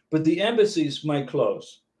visas, but the embassies may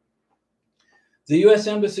close. The U.S.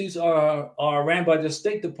 embassies are ran by the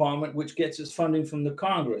State Department, which gets its funding from the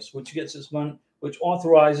Congress, which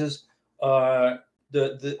authorizes the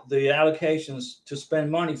allocations to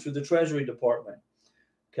spend money through the Treasury Department.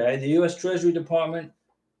 Okay, the U.S. Treasury Department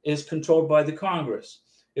is controlled by the Congress.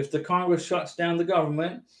 If the Congress shuts down the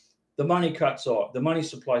government, the money cuts off, the money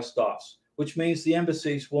supply stops, which means the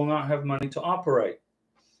embassies will not have money to operate.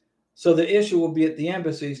 So the issue will be at the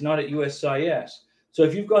embassies, not at USCIS. So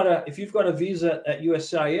if you've got a visa at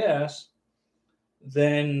USCIS,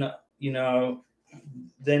 then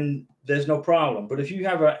then there's no problem. But if you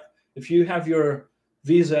have your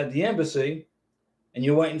visa at the embassy and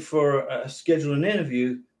you're waiting for a scheduled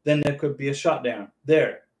interview, then there could be a shutdown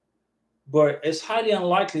there. But it's highly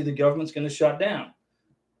unlikely the government's going to shut down.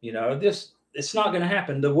 It's not going to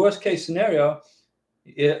happen. The worst case scenario,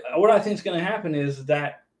 what I think is going to happen is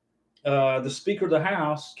that the Speaker of the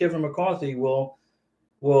House, Kevin McCarthy, will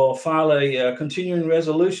file a continuing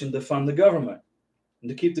resolution to fund the government and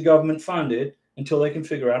to keep the government funded until they can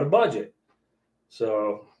figure out a budget.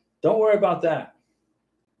 So don't worry about that.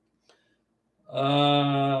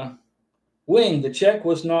 Wing, the check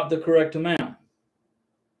was not the correct amount.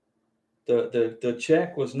 The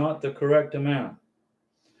check was not the correct amount.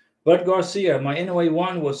 Bud Garcia, my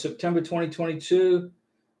NOA-1 was September 2022.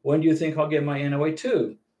 When do you think I'll get my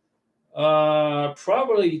NOA-2?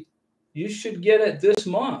 Probably you should get it this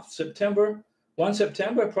month, September,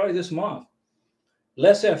 probably this month.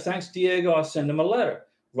 Les F, thanks, Diego. I'll send him a letter.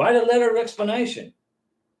 Write a letter of explanation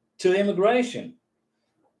to immigration.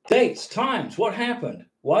 Dates, times, what happened,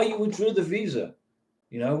 why you withdrew the visa.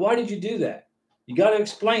 Why did you do that? You got to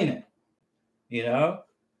explain it,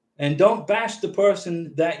 and don't bash the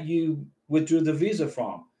person that you withdrew the visa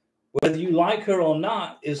from. Whether you like her or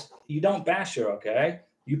not, you don't bash her, okay?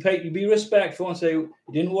 You be respectful and say it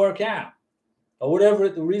didn't work out or whatever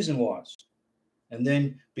the reason was. And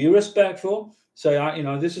then be respectful. Say,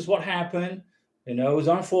 this is what happened. It was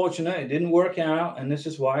unfortunate. It didn't work out. And this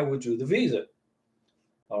is why I withdrew the visa.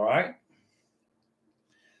 All right.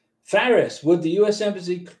 Faris, would the U.S.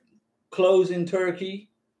 Embassy close in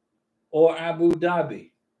Turkey or Abu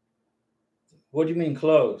Dhabi? What do you mean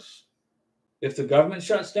close? If the government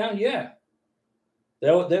shuts down, yeah,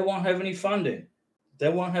 they won't have any funding. They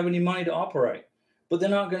won't have any money to operate. But they're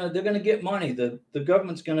gonna get money. The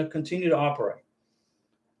government's gonna continue to operate.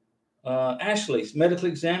 Ashley's medical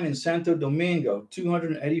exam in Santo Domingo,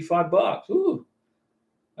 $285. Ooh,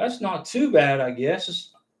 that's not too bad, I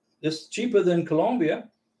guess. It's cheaper than Colombia.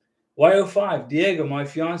 Y05, Diego, my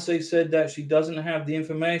fiance said that she doesn't have the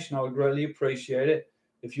information. I would greatly appreciate it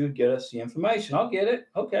if you would get us the information. I'll get it.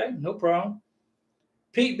 Okay, no problem.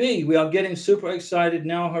 Pete B, we are getting super excited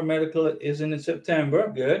now. Her medical is in September.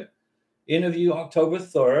 Good. Interview October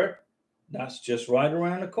 3rd. That's just right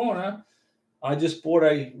around the corner. I just bought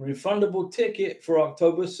a refundable ticket for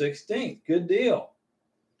October 16th. Good deal.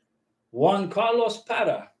 Juan Carlos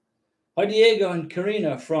Pata. Hi, Diego and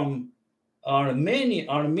Karina from Armenia,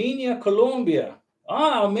 Colombia.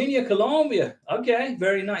 Ah, Armenia, Colombia. Okay,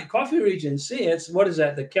 very nice. Coffee region. See, what is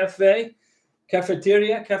that? The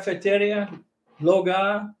cafeteria,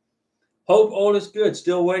 Loga. Hope all is good.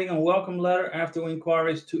 Still waiting on welcome letter after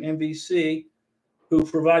inquiries to MVC, who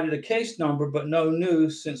provided a case number, but no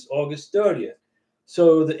news since August 30th.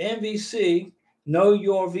 So the MVC know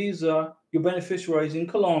your visa, your beneficiaries in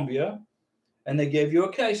Colombia, and they gave you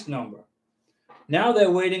a case number. Now they're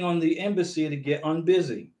waiting on the embassy to get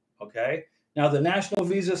unbusy, okay? Now the National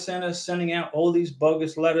Visa Center is sending out all these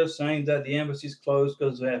bogus letters saying that the embassy's closed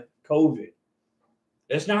because they have COVID.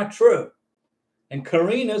 It's not true. And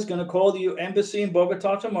Karina's going to call the embassy in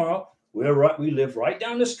Bogota tomorrow. We live right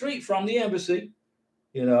down the street from the embassy,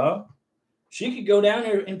 you know. She could go down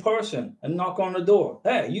there in person and knock on the door.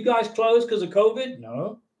 Hey, you guys closed because of COVID?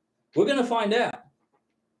 No. We're going to find out.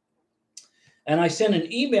 And I sent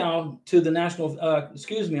an email to the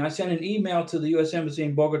I sent an email to the U.S. Embassy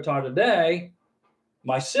in Bogota today,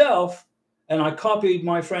 myself, and I copied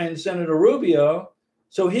my friend Senator Rubio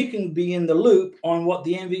so he can be in the loop on what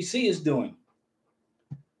the MVC is doing.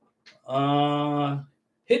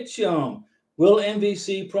 Hitchum, will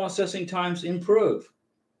MVC processing times improve?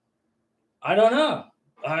 I don't know.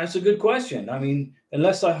 It's a good question. I mean,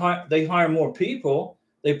 unless they hire more people,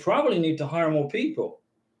 they probably need to hire more people.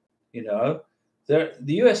 You know, the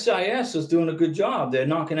USCIS is doing a good job. They're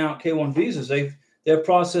knocking out K-1 visas. They're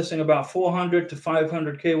processing about 400 to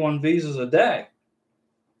 500 K-1 visas a day.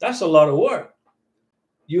 That's a lot of work.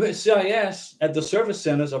 USCIS at the service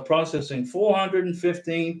centers are processing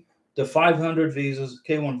 415 to 500 visas,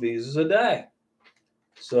 K-1 visas a day.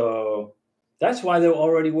 So that's why they're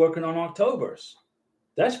already working on October's.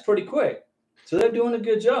 That's pretty quick. So they're doing a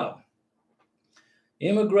good job.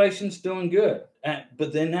 Immigration's doing good.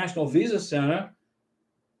 But the National Visa Center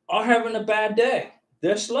are having a bad day.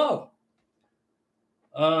 They're slow.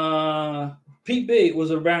 PB, it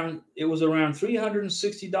was around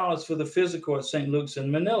 $360 for the physical at St. Luke's in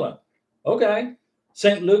Manila. Okay.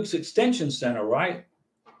 St. Luke's Extension Center, right?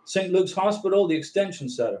 St. Luke's Hospital, the Extension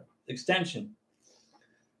Center. Extension.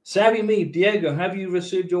 Savvy me, Diego, have you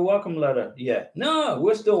received your welcome letter yet? No,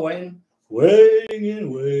 we're still waiting. Waiting.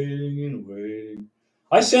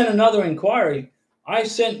 I sent another inquiry. I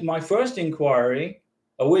sent my first inquiry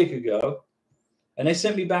a week ago, and they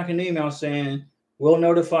sent me back an email saying, we'll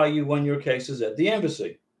notify you when your case is at the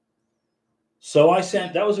embassy. So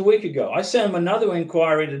that was a week ago. I sent them another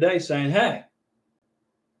inquiry today saying, hey,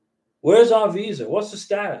 where's our visa? What's the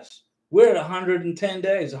status? We're at 110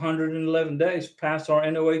 days, 111 days past our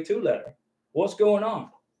NOA2 letter. What's going on?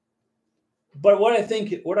 But what I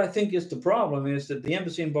think is the problem is that the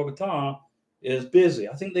embassy in Bogota is busy.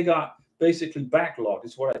 I think they got basically backlogged,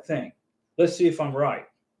 is what I think. Let's see if I'm right.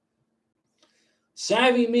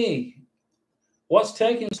 Savvy me, what's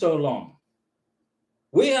taking so long?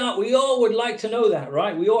 We all would like to know that,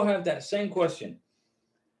 right? We all have that same question.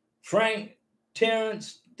 Frank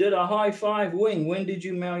Terrence did a high five wing. When did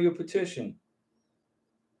you mail your petition?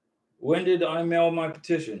 When did I mail my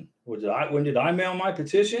petition? When did I mail my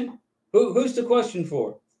petition? Who's the question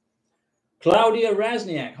for? Claudia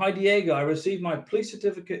Razniak. Hi, Diego. I received my police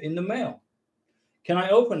certificate in the mail. Can I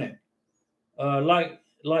open it? Like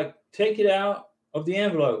take it out of the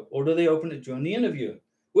envelope, or do they open it during the interview?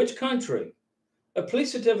 Which country? A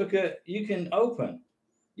police certificate you can open.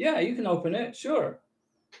 Yeah, you can open it. Sure,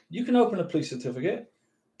 you can open a police certificate,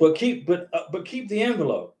 but keep the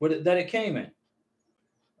envelope that it came in.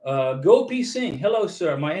 Gopi Singh. Hello,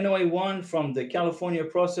 sir. My NOA1 from the California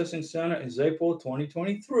Processing Center is April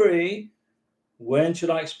 2023. When should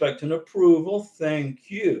I expect an approval?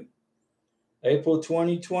 Thank you. April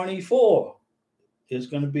 2024 is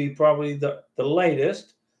going to be probably the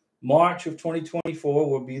latest. March of 2024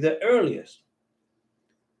 will be the earliest.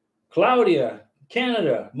 Claudia,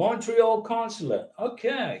 Canada, Montreal Consulate.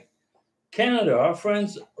 Okay. Canada, our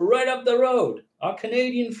friends right up the road, our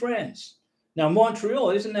Canadian friends. Now,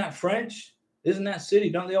 Montreal, isn't that French? Isn't that city?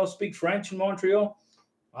 Don't they all speak French in Montreal?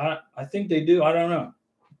 I think they do. I don't know.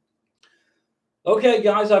 Okay,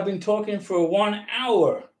 guys, I've been talking for 1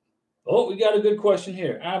 hour. Oh, we got a good question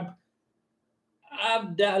here.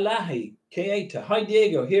 Abdallahi Keita. Hi,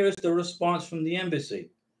 Diego. Here is the response from the embassy.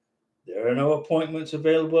 There are no appointments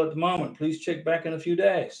available at the moment. Please check back in a few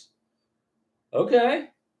days. Okay.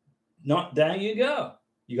 There you go.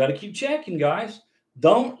 You got to keep checking, guys.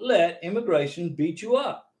 Don't let immigration beat you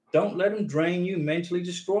up. Don't let them drain you, mentally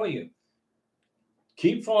destroy you.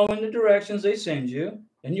 Keep following the directions they send you,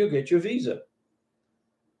 and you'll get your visa.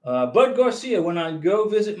 Bud Garcia, when I go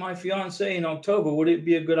visit my fiance in October, would it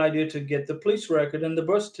be a good idea to get the police record and the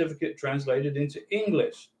birth certificate translated into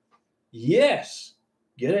English? Yes,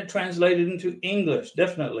 get it translated into English,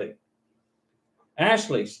 definitely.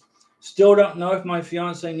 Ashley, still don't know if my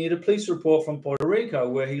fiance need a police report from Puerto Rico,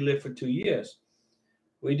 where he lived for 2 years.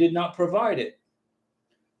 We did not provide it.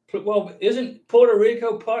 Well, isn't Puerto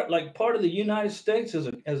Rico part of the United States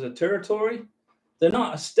as a territory? They're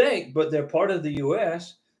not a state, but they're part of the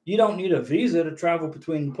U.S. You don't need a visa to travel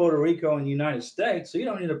between Puerto Rico and the United States, so you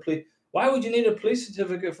don't need a police. Why would you need a police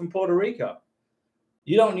certificate from Puerto Rico?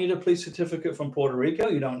 You don't need a police certificate from Puerto Rico.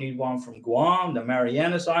 You don't need one from Guam, the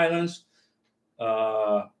Marianas Islands,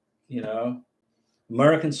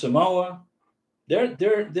 American Samoa. They're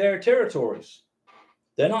territories.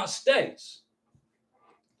 They're not states.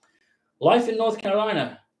 Life in North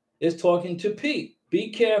Carolina is talking to Pete. Be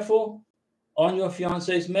careful on your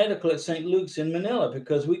fiance's medical at St. Luke's in Manila,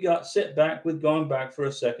 because we got set back with going back for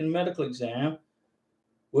a second medical exam,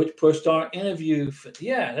 which pushed our interview.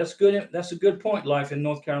 Yeah, that's good. That's a good point. Life in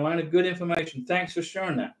North Carolina. Good information. Thanks for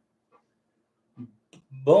sharing that.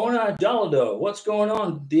 Bona Jaldo, what's going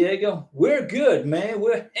on, Diego? We're good, man.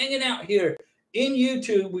 We're hanging out here in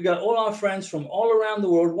YouTube. We got all our friends from all around the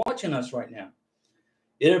world watching us right now.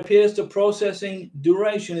 It appears the processing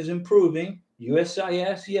duration is improving.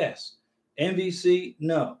 USCIS, yes. MVC,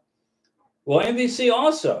 no. Well, MVC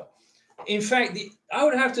also. In fact, I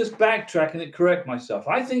would have to backtrack and correct myself.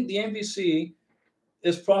 I think the MVC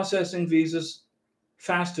is processing visas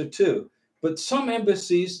faster too. But some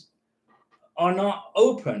embassies are not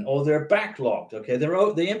open, or they're backlogged. Okay,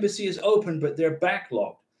 the embassy is open, but they're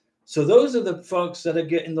backlogged. So those are the folks that are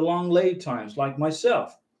getting the long lead times, like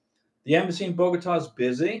myself. The embassy in Bogota is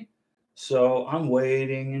busy, so I'm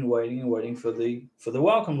waiting and waiting and waiting for the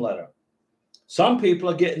welcome letter. Some people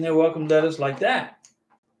are getting their welcome letters like that.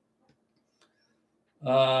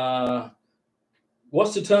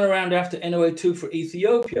 What's the turnaround after NOA2 for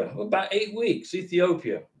Ethiopia? Well, about 8 weeks.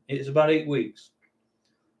 Ethiopia is about 8 weeks.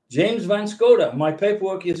 James Van Skoda, my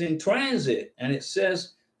paperwork is in transit, and it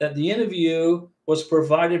says that the interview was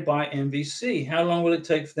provided by MVC. How long will it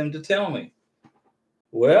take for them to tell me?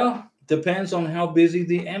 Well, depends on how busy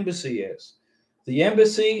the embassy is. The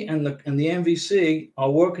embassy and the MVC are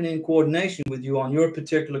working in coordination with you on your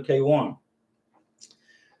particular K1.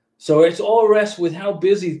 So it's all rests with how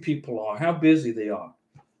busy people are, how busy they are.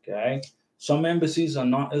 Okay. Some embassies are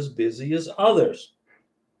not as busy as others.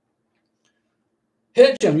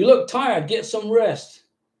 Hitchum, you look tired. Get some rest.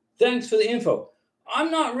 Thanks for the info. I'm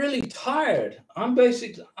not really tired. I'm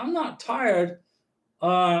not tired.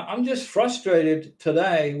 I'm just frustrated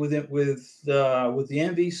today with the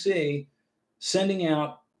MVC sending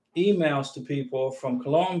out emails to people from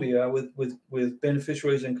Colombia with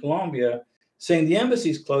beneficiaries in Colombia saying the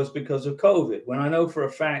embassy's closed because of COVID, when I know for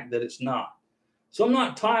a fact that it's not. So I'm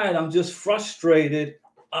not tired. I'm just frustrated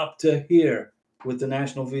up to here with the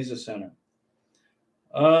National Visa Center.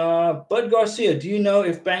 Bud Garcia, do you know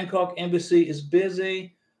if Bangkok Embassy is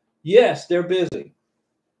busy? Yes, they're busy.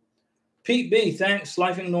 Pete B, thanks.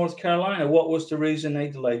 Life in North Carolina. What was the reason they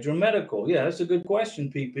delayed your medical? Yeah, that's a good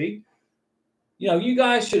question, Pete B. You know, you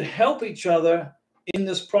guys should help each other in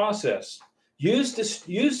this process. Use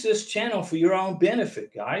this channel for your own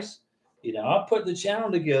benefit, guys. You know, I'll put the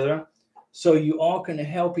channel together so you all can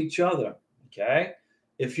help each other. Okay.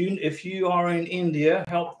 If you are in India,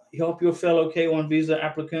 help your fellow K1 visa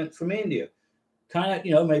applicant from India. Kind of,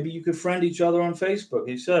 you know, maybe you could friend each other on Facebook,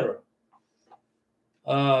 etc.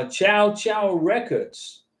 Chow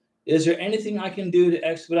Records. Is there anything I can do to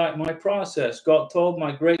expedite my process? Got told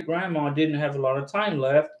my great grandma didn't have a lot of time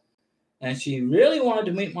left, and she really wanted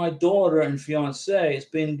to meet my daughter and fiance. It's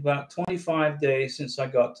been about 25 days since I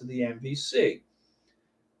got to the MVC.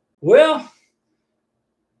 Well,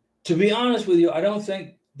 to be honest with you, I don't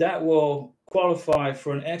think that will qualify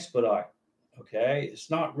for an expedite. Okay,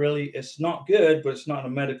 it's not good, but it's not a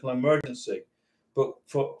medical emergency. But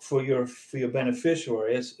for your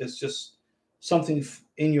beneficiary, it's just something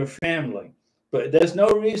in your family. But there's no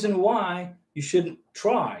reason why you shouldn't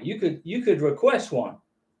try. You could request one.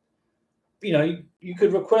 You know, you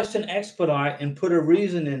could request an expedite and put a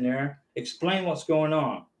reason in there, explain what's going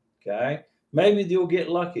on. Okay, maybe you'll get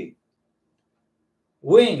lucky.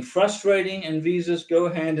 Wing, frustrating and visas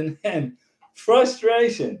go hand in hand.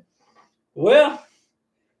 Frustration. Well,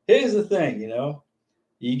 here's the thing, you know,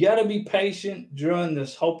 you got to be patient during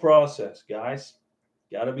this whole process, guys.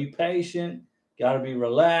 Got to be patient. Got to be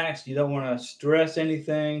relaxed. You don't want to stress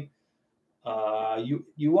anything.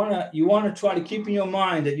 You want to try to keep in your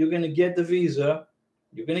mind that you're going to get the visa.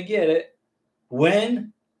 You're going to get it.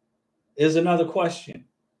 When is another question,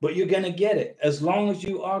 but you're going to get it as long as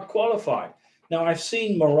you are qualified. Now, I've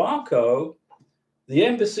seen Morocco. The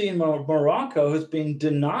embassy in Morocco has been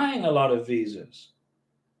denying a lot of visas.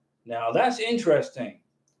 Now, that's interesting.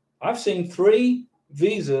 I've seen 3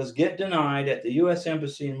 visas get denied at the U.S.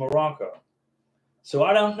 Embassy in Morocco. So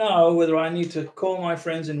I don't know whether I need to call my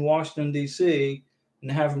friends in Washington, D.C.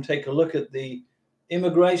 and have them take a look at the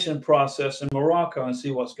immigration process in Morocco and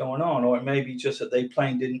see what's going on. Or it may be just that they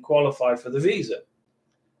plain didn't qualify for the visa.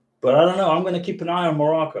 But I don't know. I'm going to keep an eye on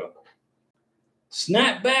Morocco.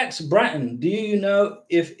 Snapbacks, Bratton. Do you know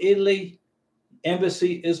if Italy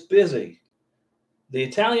embassy is busy? The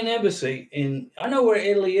Italian embassy I know where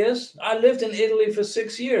Italy is. I lived in Italy for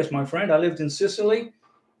 6 years, my friend. I lived in Sicily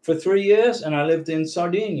for 3 years, and I lived in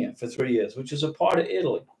Sardinia for 3 years, which is a part of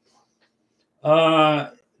Italy.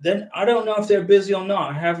 Then I don't know if they're busy or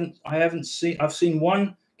not. I've seen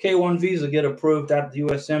one K1 visa get approved at the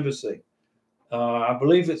U.S. Embassy. I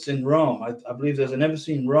believe it's in Rome. I believe there's an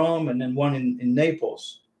embassy in Rome and then one in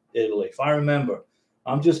Naples, Italy, if I remember.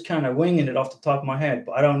 I'm just kind of winging it off the top of my head,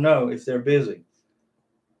 but I don't know if they're busy.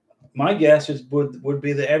 My guess would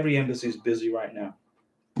be that every embassy is busy right now.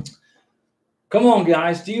 Come on,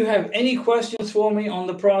 guys. Do you have any questions for me on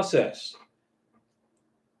the process?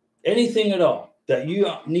 Anything at all that you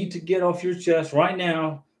need to get off your chest right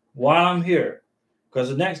now while I'm here? Because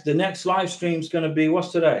the next live stream is going to be,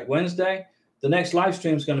 what's today? Wednesday? The next live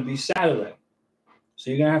stream is going to be Saturday.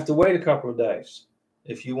 So you're going to have to wait a couple of days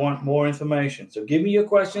if you want more information. So give me your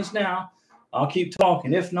questions now. I'll keep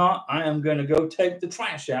talking. If not, I am going to go take the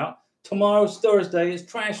trash out. Tomorrow's Thursday. It's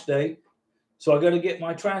trash day. So I got to get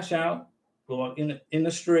my trash out in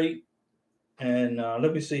the street. And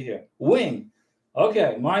let me see here. Wing.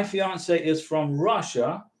 Okay, my fiance is from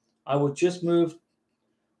Russia. I would just move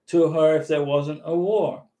to her if there wasn't a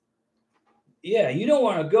war. Yeah, you don't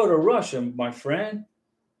want to go to Russia, my friend.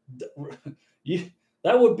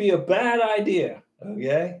 That would be a bad idea.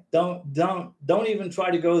 Okay, don't even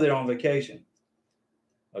try to go there on vacation.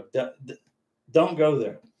 Don't go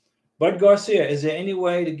there. Bud Garcia, is there any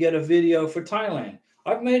way to get a video for Thailand?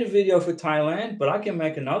 I've made a video for Thailand, but I can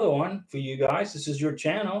make another one for you guys. This is your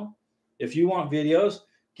channel. If you want videos,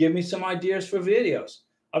 give me some ideas for videos.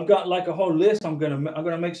 I've got like a whole list. I'm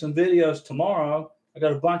gonna make some videos tomorrow. I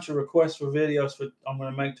got a bunch of requests for videos I'm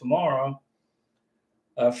gonna make tomorrow.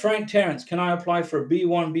 Frank Terrence, can I apply for a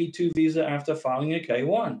B1, B2 visa after filing a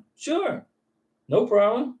K1? Sure, no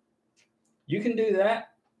problem. You can do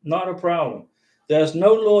that, not a problem. There's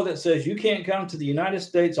no law that says you can't come to the United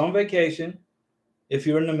States on vacation if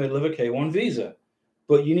you're in the middle of a K1 visa.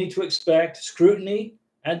 But you need to expect scrutiny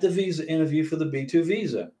at the visa interview for the B2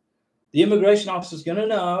 visa. The immigration officer is going to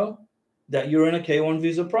know that you're in a K1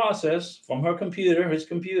 visa process from her computer, his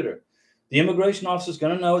computer. The immigration officer is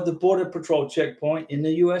going to know at the Border Patrol checkpoint in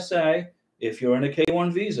the USA if you're in a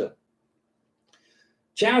K1 visa.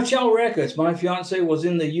 Chow Chow Records. My fiance was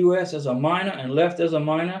in the U.S. as a minor and left as a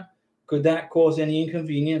minor. Could that cause any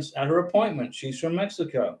inconvenience at her appointment? She's from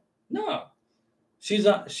Mexico. No.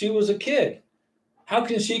 She was a kid. How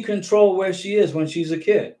can she control where she is when she's a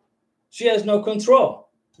kid? She has no control,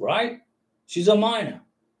 right? She's a minor.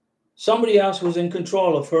 Somebody else was in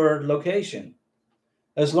control of her location.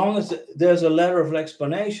 As long as there's a letter of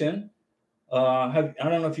explanation, I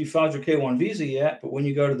don't know if you filed your K1 visa yet, but when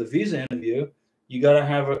you go to the visa interview, you got to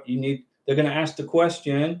have they're going to ask the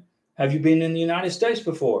question, have you been in the United States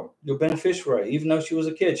before? Your beneficiary, even though she was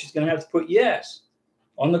a kid, she's going to have to put yes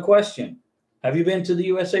on the question. Have you been to the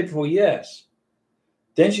USA before? Yes.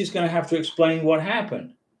 Then she's going to have to explain what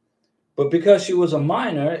happened. But because she was a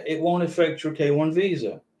minor, it won't affect your K1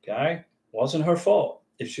 visa, okay? Wasn't her fault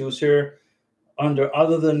if she was here under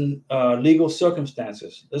other than legal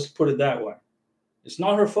circumstances. Let's put it that way. It's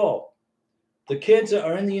not her fault. The kids that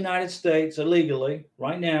are in the United States illegally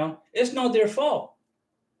right now, it's not their fault.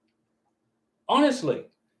 Honestly,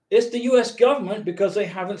 it's the U.S. government because they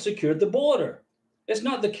haven't secured the border. It's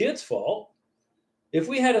not the kids' fault. If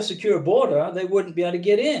we had a secure border, they wouldn't be able to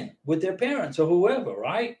get in with their parents or whoever,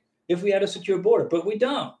 right? If we had a secure border, but we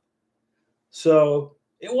don't. So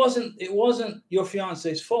it wasn't your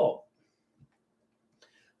fiance's fault.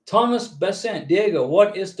 Thomas Besant, Diego,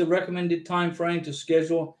 what is the recommended time frame to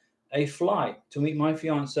schedule a flight to meet my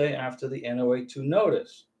fiance after the NOA2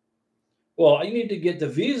 notice? Well, you need to get the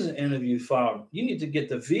visa interview filed. You need to get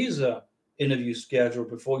the visa interview scheduled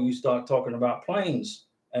before you start talking about planes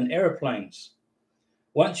and airplanes.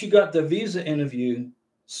 Once you got the visa interview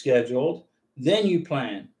scheduled, then you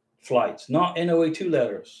plan flights, not NOA2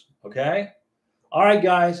 letters, okay? All right,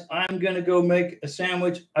 guys, I'm going to go make a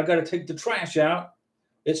sandwich. I got to take the trash out.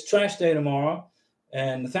 It's trash day tomorrow.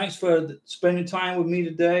 And thanks for spending time with me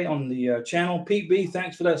today on the channel. Pete B,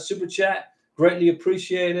 thanks for that super chat. Greatly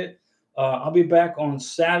appreciate it. I'll be back on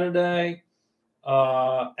Saturday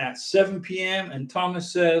at 7 p.m. And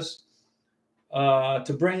Thomas says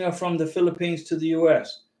to bring her from the Philippines to the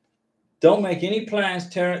U.S. Don't make any plans,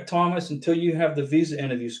 Thomas, until you have the visa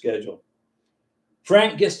interview scheduled.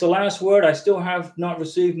 Frank gets the last word. I still have not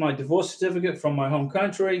received my divorce certificate from my home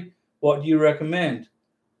country. What do you recommend?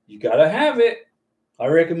 You got to have it. I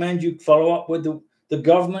recommend you follow up with the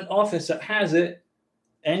government office that has it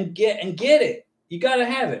and get it. You got to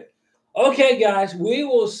have it. Okay, guys, we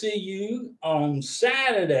will see you on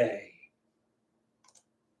Saturday.